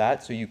top of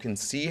that so you can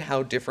see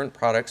how different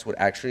products would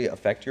actually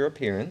affect your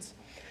appearance.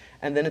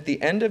 And then at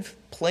the end of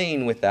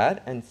playing with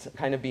that and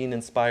kind of being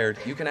inspired,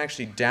 you can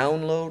actually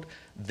download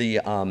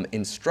the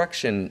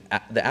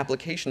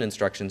application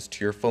instructions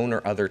to your phone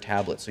or other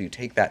tablet. So you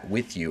take that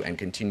with you and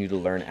continue to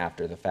learn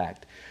after the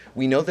fact.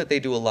 We know that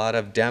they do a lot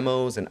of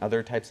demos and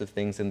other types of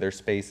things in their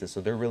spaces, so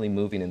they're really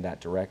moving in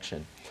that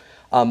direction.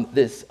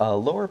 This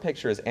lower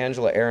picture is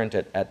Angela Arendt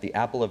at the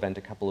Apple event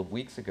a couple of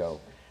weeks ago,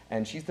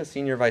 and she's the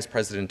Senior Vice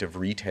President of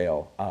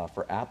Retail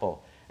for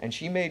Apple. And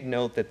she made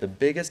note that the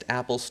biggest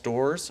Apple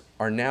stores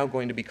are now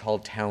going to be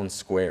called town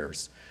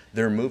squares.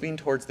 They're moving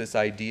towards this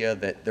idea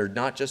that they're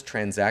not just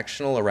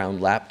transactional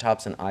around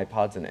laptops and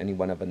iPods and any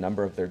one of a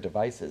number of their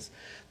devices,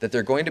 that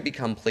they're going to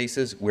become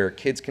places where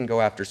kids can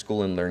go after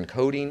school and learn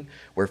coding,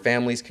 where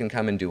families can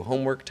come and do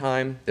homework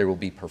time. There will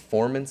be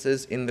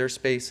performances in their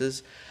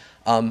spaces.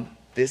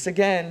 This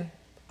again,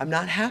 I'm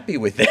not happy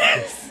with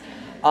this.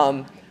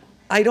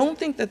 I don't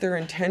think that they're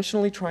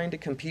intentionally trying to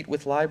compete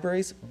with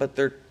libraries, but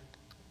they're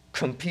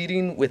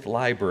competing with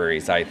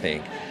libraries, I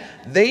think.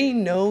 They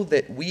know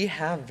that we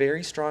have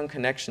very strong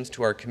connections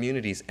to our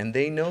communities, and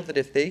they know that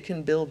if they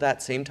can build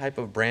that same type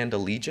of brand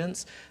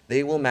allegiance,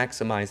 they will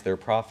maximize their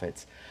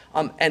profits.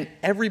 And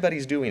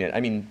everybody's doing it.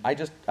 I mean, I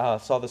just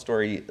saw the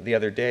story the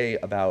other day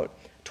about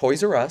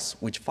Toys R Us,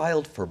 which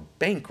filed for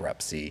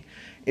bankruptcy,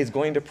 is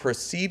going to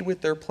proceed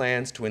with their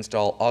plans to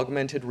install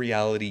augmented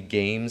reality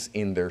games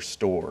in their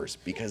stores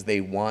because they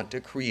want to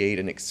create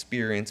an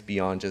experience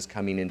beyond just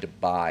coming in to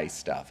buy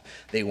stuff.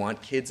 They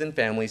want kids and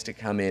families to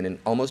come in and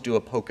almost do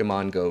a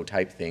Pokemon Go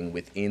type thing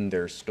within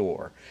their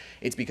store.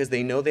 It's because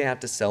they know they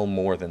have to sell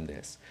more than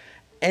this.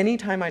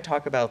 Anytime I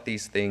talk about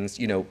these things,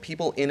 you know,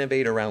 people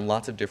innovate around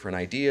lots of different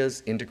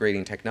ideas,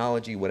 integrating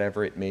technology,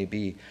 whatever it may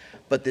be.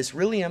 But this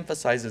really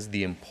emphasizes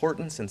the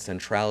importance and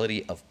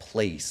centrality of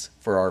place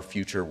for our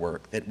future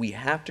work, that we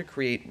have to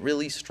create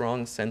really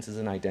strong senses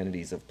and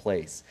identities of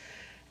place.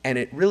 And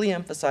it really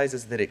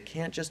emphasizes that it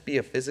can't just be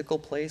a physical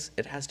place,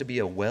 it has to be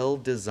a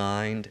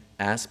well-designed,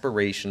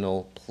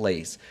 aspirational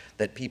place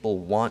that people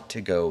want to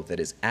go, that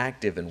is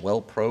active and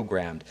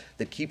well-programmed,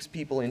 that keeps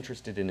people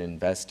interested and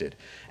invested.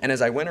 And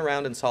as I went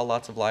around and saw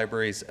lots of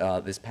libraries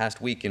this past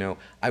week, you know,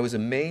 I was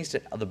amazed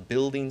at the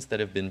buildings that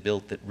have been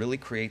built that really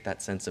create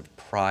that sense of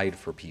pride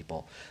for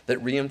people,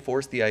 that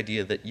reinforce the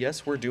idea that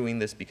yes, we're doing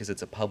this because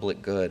it's a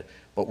public good,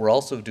 but we're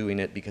also doing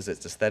it because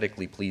it's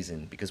aesthetically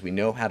pleasing, because we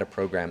know how to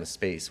program a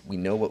space, we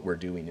know what we're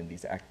doing in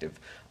these active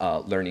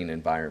learning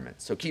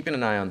environments. So keeping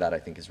an eye on that, I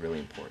think, is really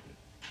important.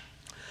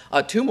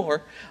 Two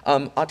more.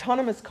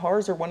 Autonomous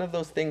cars are one of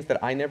those things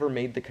that I never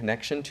made the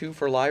connection to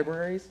for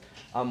libraries.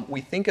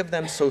 We think of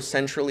them so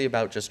centrally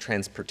about just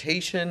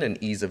transportation and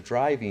ease of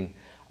driving,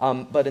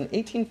 but an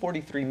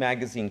 1843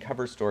 magazine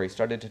cover story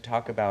started to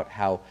talk about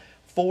how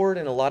Ford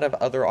and a lot of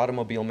other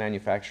automobile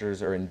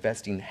manufacturers are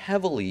investing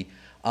heavily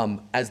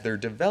as they're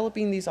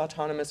developing these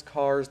autonomous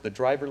cars, the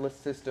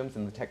driverless systems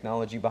and the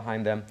technology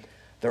behind them.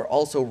 They're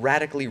also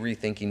radically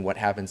rethinking what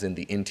happens in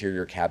the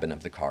interior cabin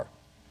of the car.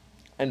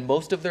 And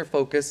most of their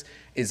focus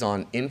is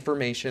on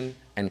information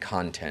and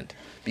content,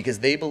 because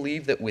they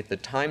believe that with the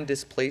time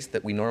displaced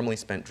that we normally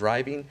spent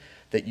driving,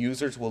 that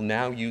users will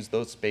now use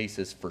those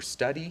spaces for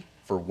study,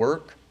 for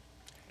work,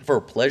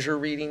 for pleasure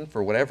reading,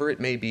 for whatever it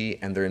may be,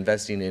 and they're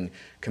investing in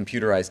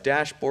computerized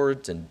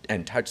dashboards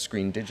and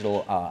touchscreen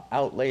digital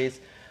outlays,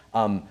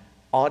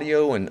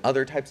 audio and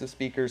other types of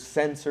speakers,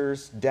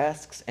 sensors,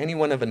 desks, any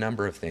one of a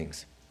number of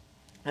things.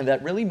 And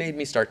that really made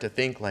me start to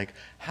think, like,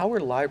 how are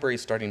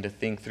libraries starting to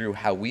think through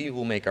how we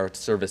will make our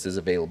services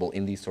available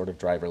in these sort of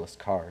driverless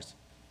cars?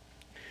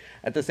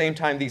 At the same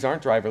time, these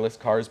aren't driverless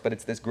cars, but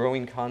it's this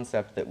growing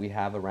concept that we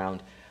have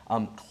around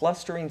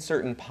clustering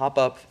certain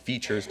pop-up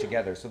features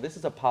together. So this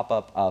is a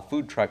pop-up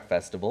food truck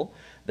festival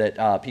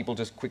that people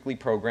just quickly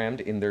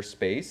programmed in their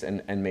space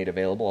and made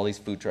available. All these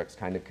food trucks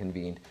kind of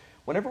convened.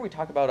 Whenever we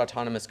talk about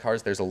autonomous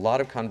cars, there's a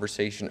lot of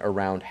conversation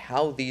around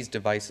how these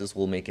devices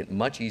will make it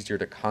much easier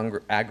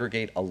to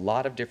aggregate a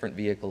lot of different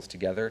vehicles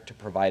together to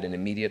provide an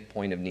immediate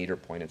point of need or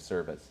point of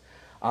service.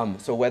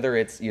 So whether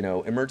it's, you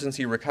know,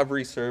 emergency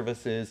recovery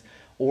services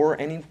or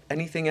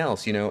anything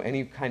else, you know,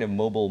 any kind of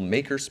mobile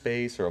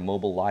makerspace or a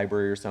mobile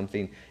library or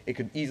something, it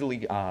could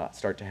easily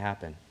start to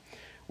happen.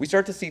 We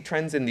start to see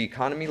trends in the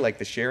economy, like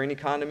the sharing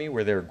economy,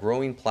 where there are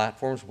growing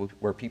platforms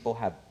where people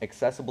have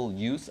accessible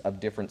use of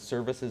different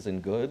services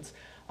and goods,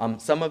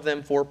 some of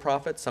them for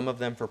profit, some of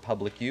them for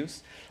public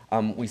use.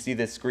 We see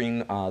this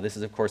screen, this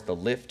is of course the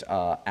Lyft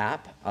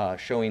app,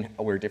 showing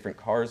where different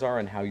cars are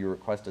and how you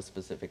request a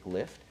specific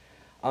Lyft.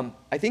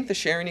 I think the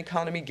sharing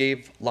economy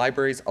gave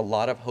libraries a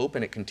lot of hope,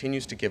 and it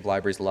continues to give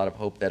libraries a lot of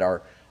hope that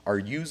our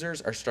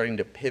users are starting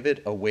to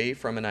pivot away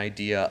from an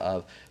idea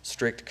of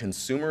strict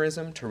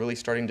consumerism to really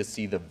starting to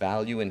see the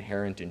value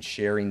inherent in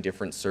sharing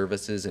different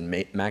services and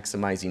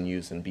maximizing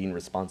use and being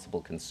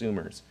responsible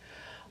consumers.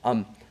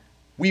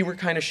 We were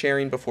kind of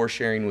sharing before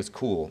sharing was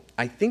cool.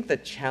 I think the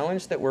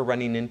challenge that we're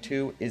running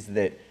into is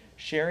that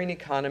sharing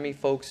economy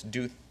folks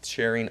do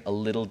sharing a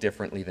little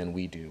differently than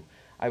we do.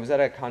 I was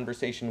at a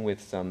conversation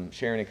with some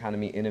sharing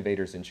economy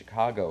innovators in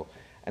Chicago,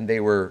 and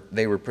they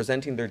were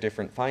presenting their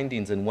different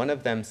findings, and one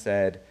of them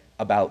said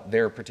about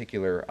their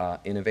particular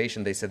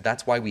innovation, they said,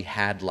 that's why we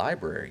had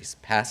libraries,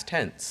 past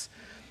tense.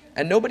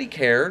 And nobody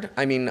cared.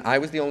 I mean, I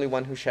was the only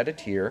one who shed a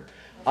tear.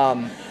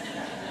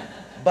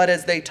 But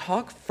as they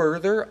talk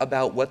further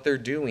about what they're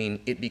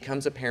doing, it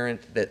becomes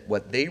apparent that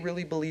what they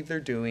really believe they're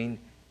doing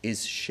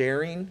is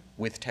sharing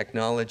with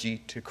technology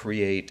to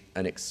create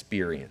an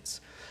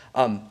experience.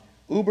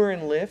 Uber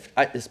and Lyft,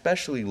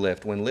 especially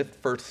Lyft, when Lyft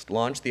first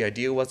launched, the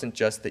idea wasn't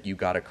just that you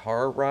got a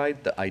car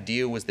ride, the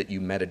idea was that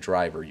you met a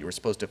driver. You were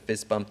supposed to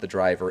fist bump the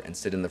driver and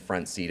sit in the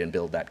front seat and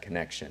build that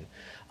connection.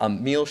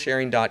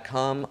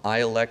 Mealsharing.com, I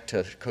elect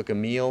to cook a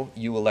meal,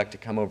 you elect to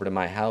come over to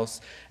my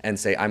house and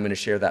say, I'm gonna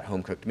share that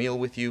home-cooked meal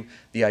with you.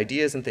 The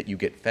idea isn't that you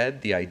get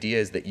fed, the idea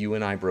is that you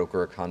and I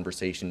broker a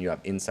conversation, you have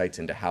insights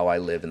into how I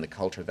live and the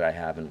culture that I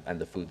have and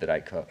the food that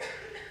I cook.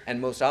 And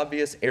most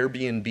obvious,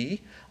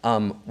 Airbnb,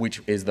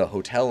 which is the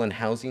hotel and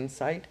housing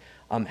site,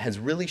 has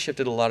really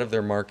shifted a lot of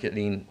their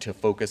marketing to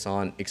focus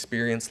on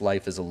experience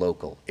life as a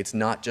local. It's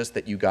not just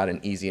that you got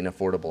an easy and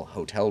affordable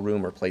hotel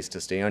room or place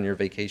to stay on your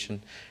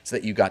vacation, it's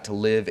that you got to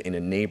live in a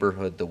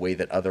neighborhood the way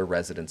that other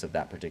residents of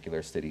that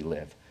particular city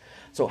live.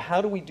 So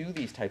how do we do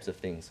these types of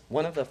things?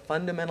 One of the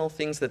fundamental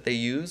things that they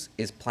use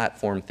is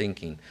platform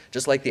thinking.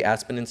 Just like the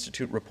Aspen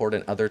Institute report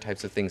and other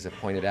types of things have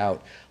pointed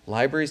out,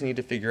 libraries need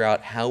to figure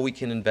out how we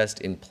can invest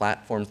in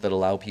platforms that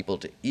allow people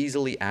to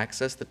easily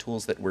access the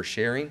tools that we're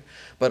sharing,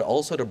 but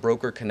also to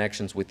broker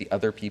connections with the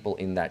other people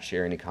in that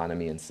sharing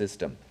economy and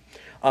system.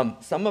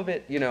 Some of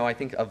it, I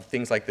think of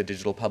things like the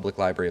Digital Public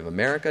Library of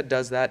America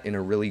does that in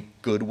a really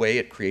good way.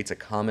 It creates a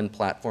common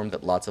platform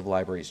that lots of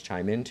libraries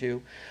chime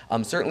into.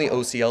 Certainly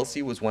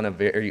OCLC was one of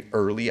very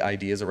early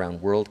ideas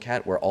around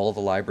WorldCat, where all the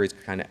libraries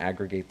could kind of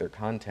aggregate their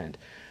content.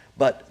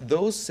 But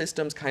those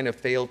systems kind of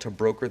fail to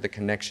broker the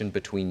connection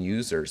between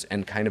users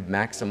and kind of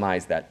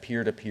maximize that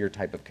peer-to-peer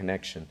type of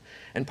connection.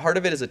 And part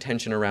of it is a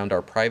tension around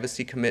our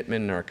privacy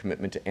commitment and our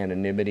commitment to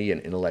anonymity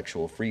and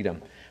intellectual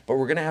freedom. But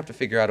we're going to have to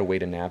figure out a way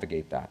to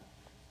navigate that.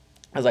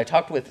 As I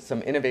talked with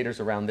some innovators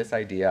around this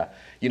idea,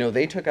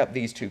 they took up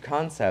these two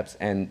concepts,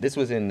 and this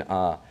was in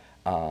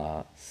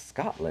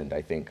Scotland,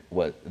 I think,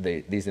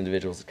 these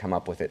individuals had come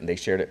up with it, and they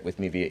shared it with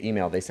me via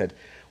email. They said,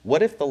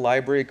 what if the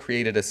library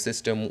created a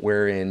system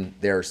wherein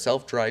there are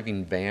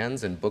self-driving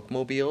vans and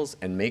bookmobiles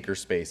and maker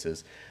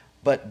spaces,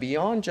 but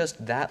beyond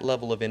just that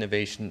level of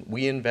innovation,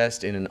 we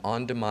invest in an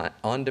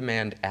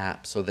on-demand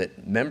app so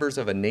that members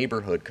of a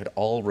neighborhood could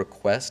all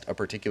request a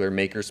particular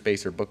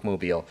makerspace or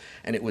bookmobile,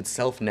 and it would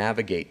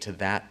self-navigate to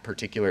that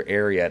particular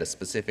area at a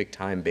specific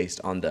time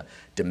based on the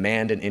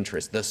demand and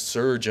interest, the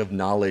surge of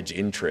knowledge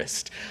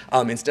interest.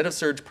 Instead of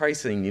surge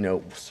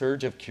pricing,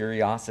 surge of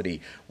curiosity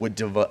would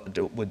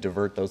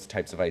divert those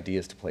types of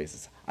ideas to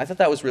places. I thought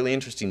that was really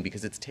interesting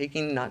because it's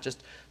taking not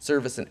just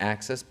service and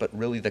access, but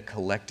really the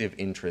collective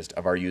interest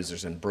of our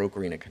users and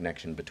brokering a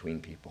connection between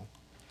people.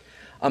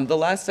 The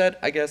last set,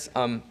 I guess,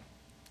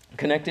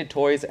 connected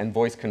toys and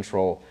voice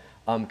control.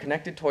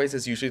 Connected toys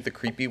is usually the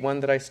creepy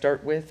one that I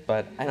start with,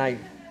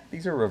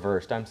 these are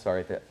reversed. I'm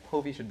sorry, the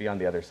Povey should be on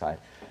the other side.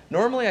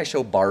 Normally I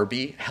show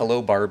Barbie.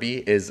 Hello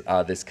Barbie is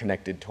this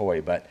connected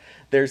toy, but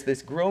there's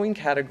this growing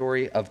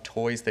category of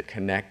toys that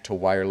connect to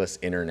wireless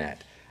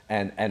internet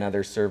and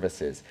other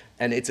services.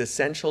 And it's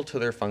essential to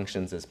their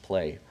functions as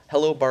play.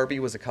 Hello Barbie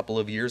was a couple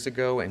of years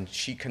ago, and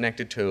she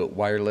connected to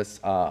wireless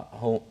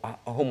home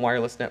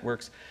wireless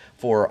networks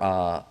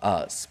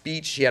for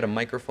speech. She had a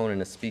microphone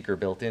and a speaker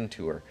built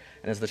into her.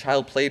 And as the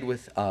child played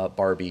with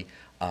Barbie,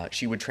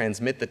 she would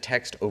transmit the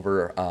text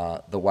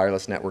over the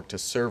wireless network to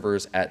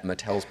servers at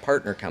Mattel's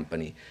partner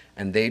company.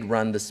 And they'd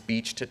run the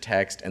speech to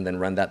text and then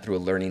run that through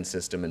a learning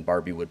system, and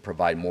Barbie would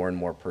provide more and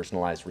more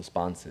personalized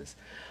responses.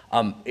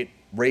 It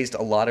raised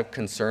a lot of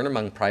concern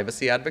among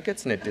privacy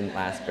advocates, and it didn't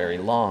last very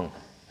long.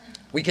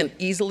 We can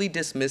easily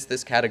dismiss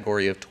this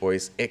category of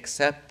toys,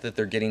 except that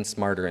they're getting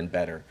smarter and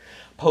better.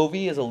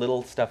 Povey is a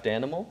little stuffed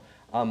animal.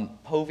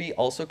 Povey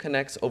also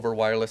connects over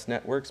wireless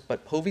networks,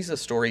 but Povey's a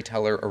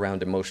storyteller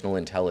around emotional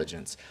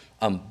intelligence.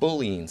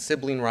 Bullying,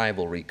 sibling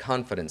rivalry,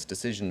 confidence,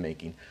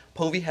 decision-making.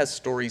 Povey has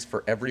stories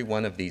for every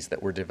one of these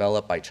that were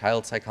developed by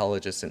child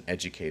psychologists and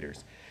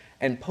educators.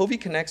 And Povey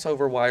connects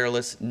over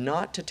wireless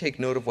not to take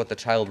note of what the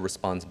child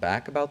responds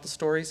back about the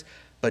stories,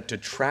 but to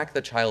track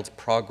the child's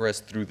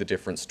progress through the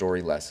different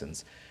story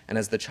lessons. And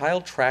as the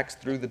child tracks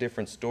through the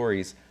different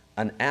stories,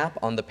 an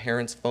app on the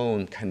parent's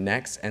phone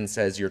connects and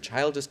says, your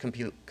child just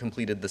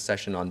completed the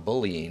session on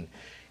bullying.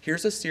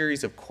 Here's a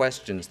series of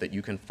questions that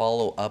you can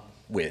follow up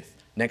with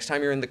next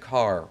time you're in the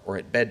car or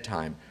at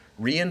bedtime.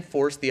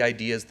 Reinforce the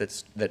ideas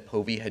that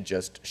Povey had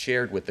just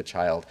shared with the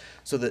child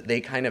so that they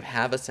kind of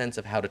have a sense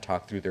of how to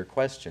talk through their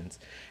questions.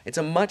 It's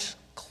a much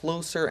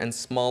closer and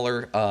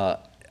smaller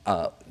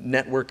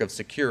network of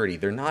security.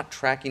 They're not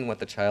tracking what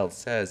the child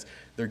says.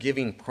 They're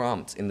giving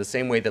prompts in the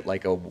same way that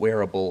like a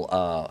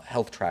wearable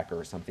health tracker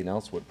or something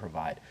else would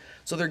provide.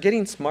 So they're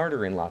getting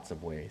smarter in lots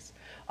of ways.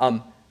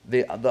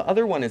 The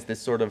other one is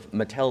this sort of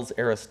Mattel's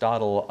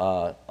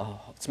Aristotle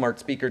smart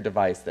speaker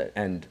device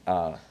and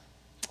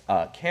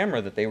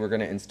camera that they were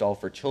going to install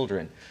for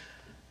children.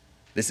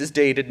 This is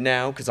dated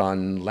now because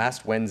on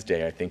last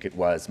Wednesday, I think it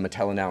was,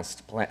 Mattel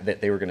announced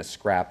that they were going to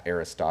scrap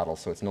Aristotle,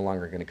 so it's no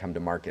longer going to come to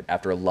market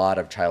after a lot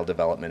of child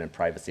development and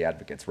privacy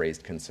advocates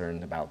raised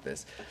concern about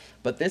this.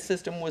 But this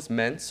system was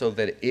meant so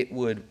that it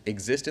would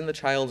exist in the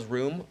child's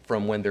room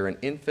from when they're an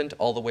infant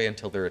all the way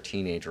until they're a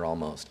teenager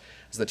almost.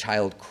 As the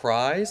child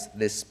cries,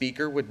 this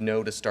speaker would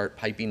know to start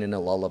piping in a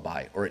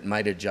lullaby, or it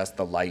might adjust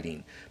the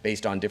lighting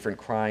based on different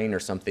crying or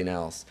something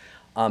else.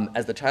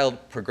 As the child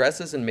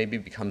progresses and maybe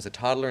becomes a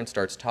toddler and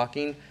starts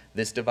talking,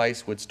 this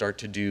device would start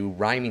to do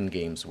rhyming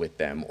games with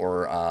them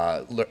or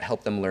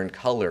help them learn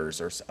colors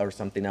or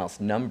something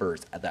else,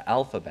 numbers, the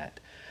alphabet.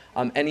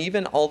 And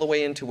even all the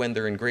way into when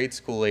they're in grade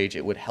school age,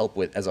 it would help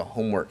with as a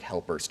homework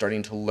helper,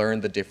 starting to learn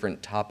the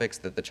different topics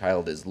that the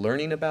child is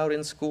learning about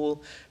in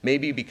school,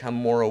 maybe become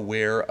more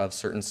aware of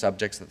certain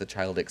subjects that the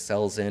child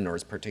excels in or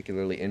is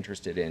particularly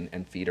interested in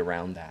and feed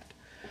around that.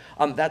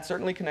 That's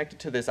certainly connected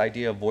to this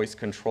idea of voice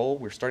control.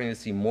 We're starting to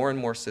see more and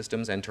more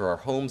systems enter our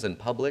homes and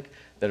public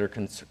that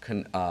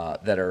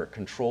are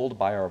controlled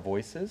by our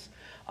voices.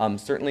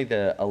 Certainly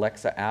the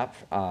Alexa app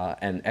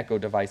and Echo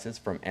devices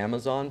from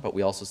Amazon, but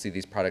we also see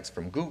these products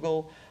from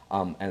Google,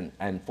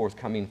 and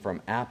forthcoming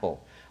from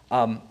Apple.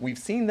 We've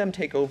seen them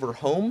take over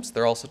homes.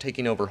 They're also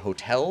taking over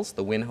hotels.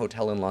 The Wynn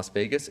Hotel in Las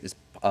Vegas is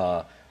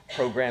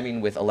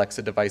programming with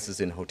Alexa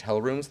devices in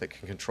hotel rooms that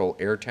can control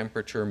air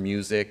temperature,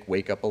 music,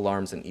 wake-up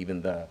alarms, and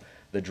even the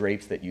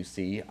drapes that you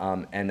see.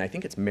 And I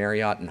think it's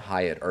Marriott and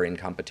Hyatt are in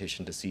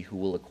competition to see who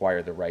will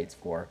acquire the rights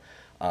for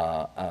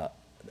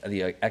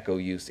the Echo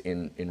use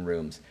in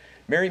rooms.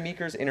 Mary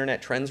Meeker's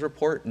Internet Trends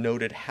Report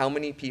noted how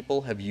many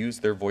people have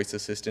used their voice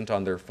assistant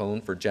on their phone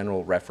for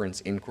general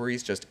reference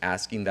inquiries, just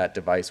asking that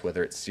device,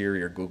 whether it's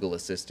Siri or Google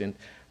Assistant,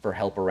 for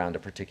help around a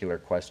particular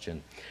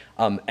question.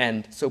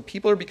 And so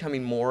people are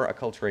becoming more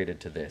acculturated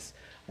to this.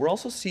 We're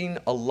also seeing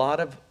a lot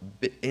of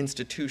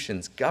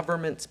institutions,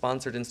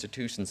 government-sponsored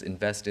institutions,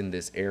 invest in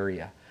this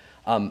area.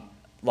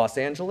 Los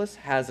Angeles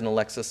has an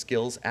Alexa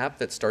Skills app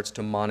that starts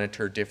to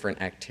monitor different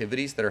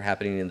activities that are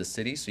happening in the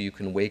city, so you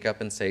can wake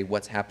up and say,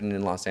 what's happening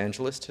in Los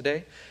Angeles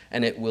today?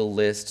 And it will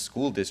list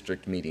school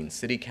district meetings,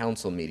 city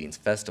council meetings,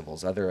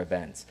 festivals, other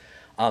events.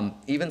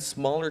 Even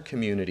smaller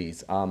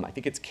communities, I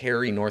think it's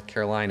Cary, North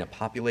Carolina,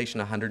 population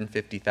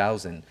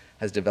 150,000,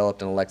 has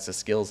developed an Alexa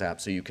Skills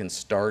app, so you can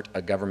start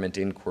a government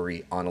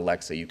inquiry on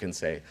Alexa. You can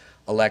say,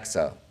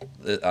 Alexa,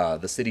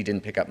 the city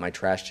didn't pick up my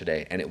trash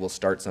today, and it will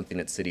start something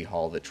at City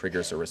Hall that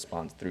triggers a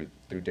response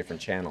through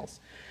different channels.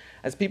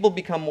 As people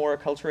become more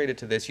acculturated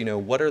to this,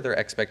 what are their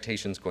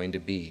expectations going to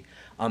be?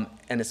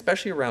 And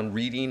especially around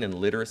reading and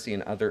literacy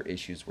and other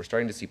issues, we're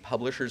starting to see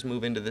publishers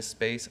move into this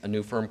space. A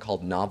new firm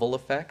called Novel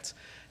Effects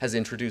has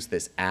introduced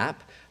this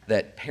app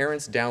that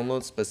parents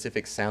download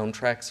specific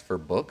soundtracks for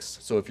books.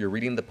 So if you're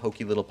reading The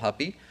Pokey Little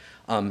Puppy,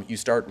 you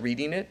start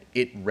reading it,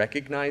 it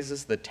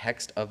recognizes the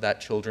text of that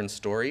children's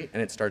story,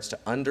 and it starts to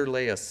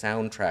underlay a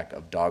soundtrack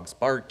of dogs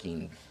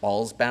barking,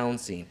 balls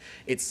bouncing.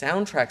 It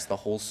soundtracks the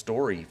whole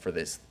story for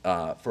this,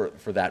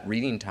 for that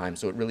reading time,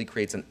 so it really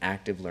creates an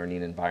active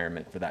learning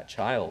environment for that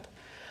child.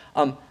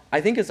 I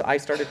think as I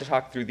started to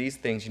talk through these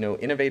things,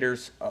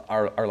 innovators,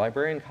 our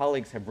librarian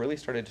colleagues have really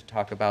started to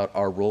talk about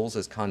our roles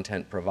as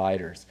content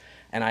providers.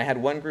 And I had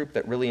one group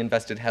that really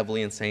invested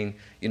heavily in saying,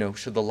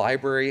 should the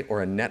library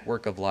or a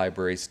network of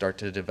libraries start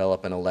to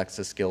develop an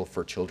Alexa skill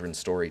for children's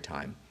story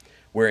time,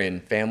 wherein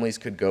families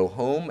could go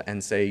home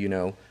and say,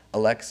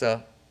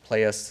 Alexa,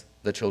 play us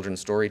the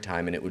children's story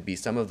time, and it would be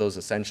some of those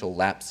essential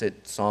lapsit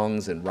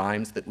songs and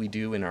rhymes that we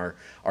do in our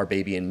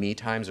baby and me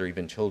times, or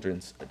even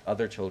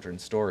other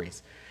children's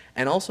stories.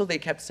 And also they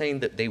kept saying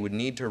that they would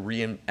need to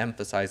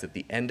re-emphasize at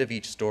the end of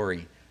each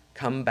story,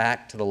 come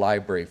back to the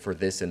library for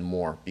this and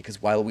more,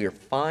 because while we are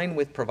fine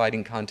with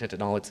providing content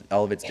in all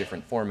of its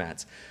different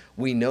formats,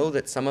 we know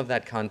that some of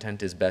that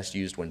content is best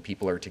used when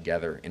people are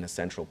together in a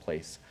central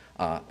place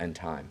and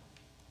time.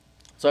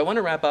 So I want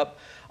to wrap up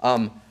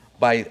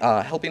by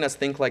helping us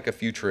think like a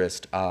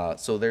futurist.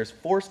 So there's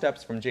 4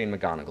 steps from Jane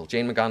McGonigal.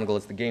 Jane McGonigal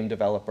is the game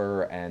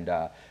developer, and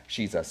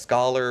she's a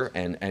scholar,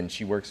 and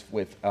she works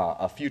with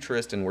a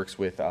futurist and works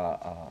with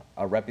a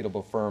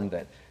reputable firm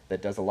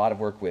that does a lot of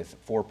work with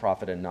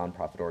for-profit and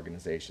non-profit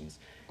organizations.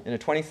 In a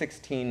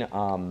 2016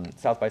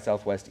 South by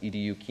Southwest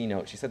EDU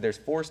keynote, she said there's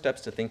 4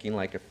 steps to thinking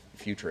like a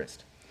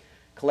futurist.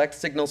 Collect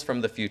signals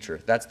from the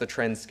future. That's the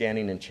trend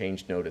scanning and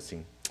change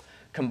noticing.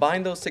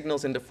 Combine those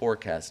signals into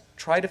forecasts.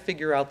 Try to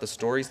figure out the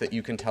stories that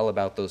you can tell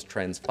about those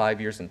trends 5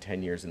 years and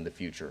 10 years in the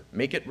future.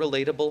 Make it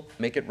relatable,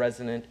 make it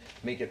resonant,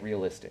 make it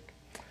realistic.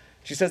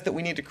 She says that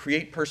we need to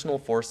create personal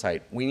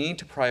foresight. We need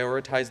to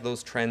prioritize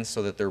those trends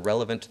so that they're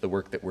relevant to the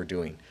work that we're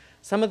doing.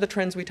 Some of the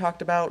trends we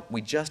talked about,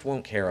 we just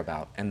won't care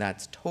about, and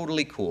that's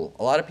totally cool.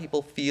 A lot of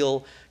people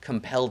feel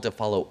compelled to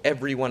follow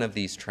every one of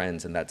these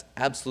trends, and that's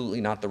absolutely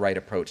not the right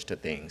approach to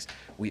things.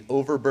 We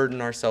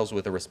overburden ourselves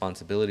with a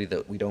responsibility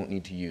that we don't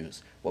need to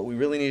use. What we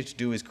really need to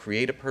do is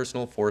create a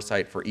personal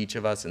foresight for each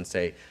of us and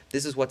say,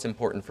 this is what's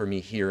important for me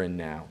here and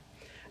now.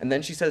 And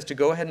then she says to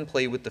go ahead and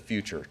play with the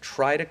future.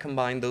 Try to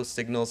combine those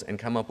signals and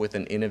come up with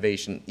an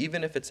innovation,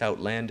 even if it's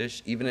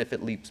outlandish, even if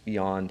it leaps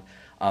beyond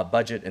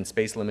budget and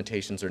space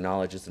limitations or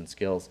knowledges and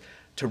skills,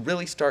 to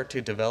really start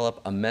to develop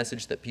a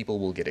message that people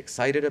will get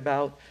excited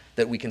about,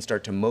 that we can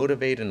start to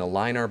motivate and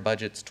align our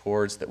budgets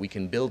towards, that we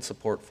can build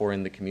support for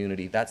in the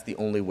community. That's the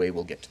only way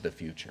we'll get to the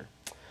future.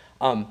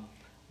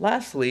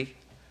 Lastly,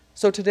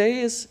 so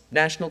today is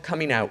National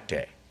Coming Out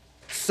Day.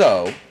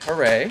 So,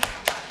 hooray.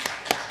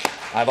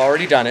 I've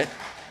already done it.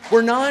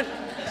 We're not,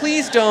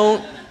 please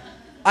don't.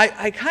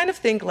 I kind of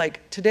think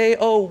like today,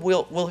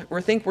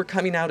 we think we're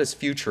coming out as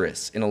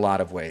futurists in a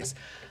lot of ways.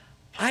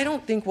 I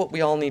don't think what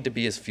we all need to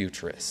be is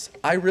futurists.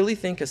 I really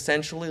think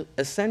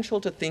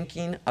essential to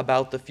thinking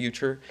about the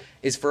future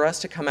is for us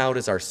to come out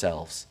as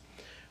ourselves.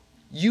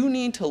 You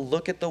need to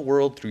look at the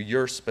world through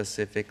your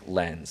specific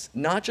lens,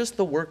 not just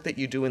the work that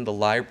you do in the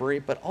library,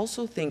 but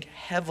also think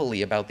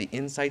heavily about the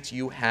insights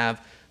you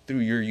have through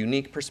your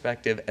unique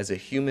perspective as a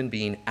human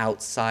being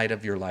outside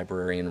of your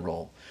librarian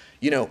role.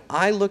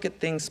 I look at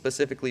things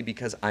specifically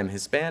because I'm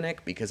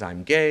Hispanic, because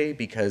I'm gay,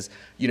 because,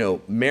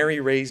 Mary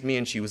raised me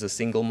and she was a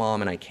single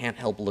mom, and I can't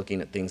help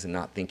looking at things and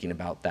not thinking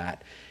about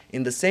that.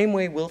 In the same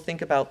way we'll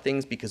think about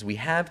things because we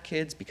have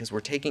kids, because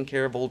we're taking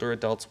care of older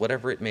adults,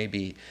 whatever it may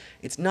be.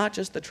 It's not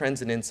just the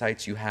trends and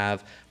insights you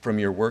have from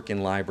your work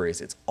in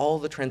libraries, it's all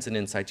the trends and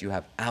insights you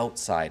have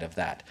outside of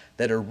that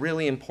that are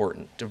really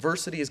important.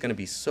 Diversity is going to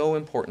be so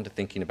important to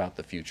thinking about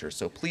the future.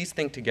 So please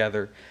think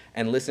together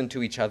and listen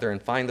to each other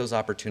and find those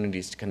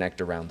opportunities to connect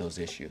around those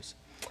issues.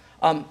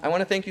 I want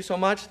to thank you so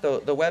much.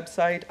 The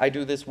website, I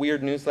do this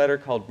weird newsletter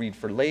called Read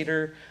for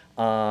Later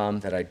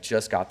that I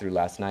just got through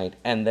last night.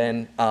 And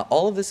then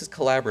all of this is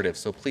collaborative,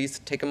 so please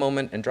take a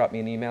moment and drop me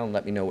an email and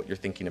let me know what you're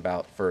thinking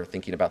about for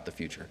thinking about the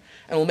future.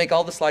 And we'll make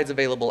all the slides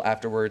available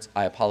afterwards.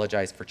 I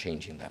apologize for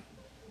changing them.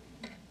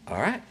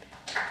 All right.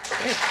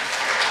 Great.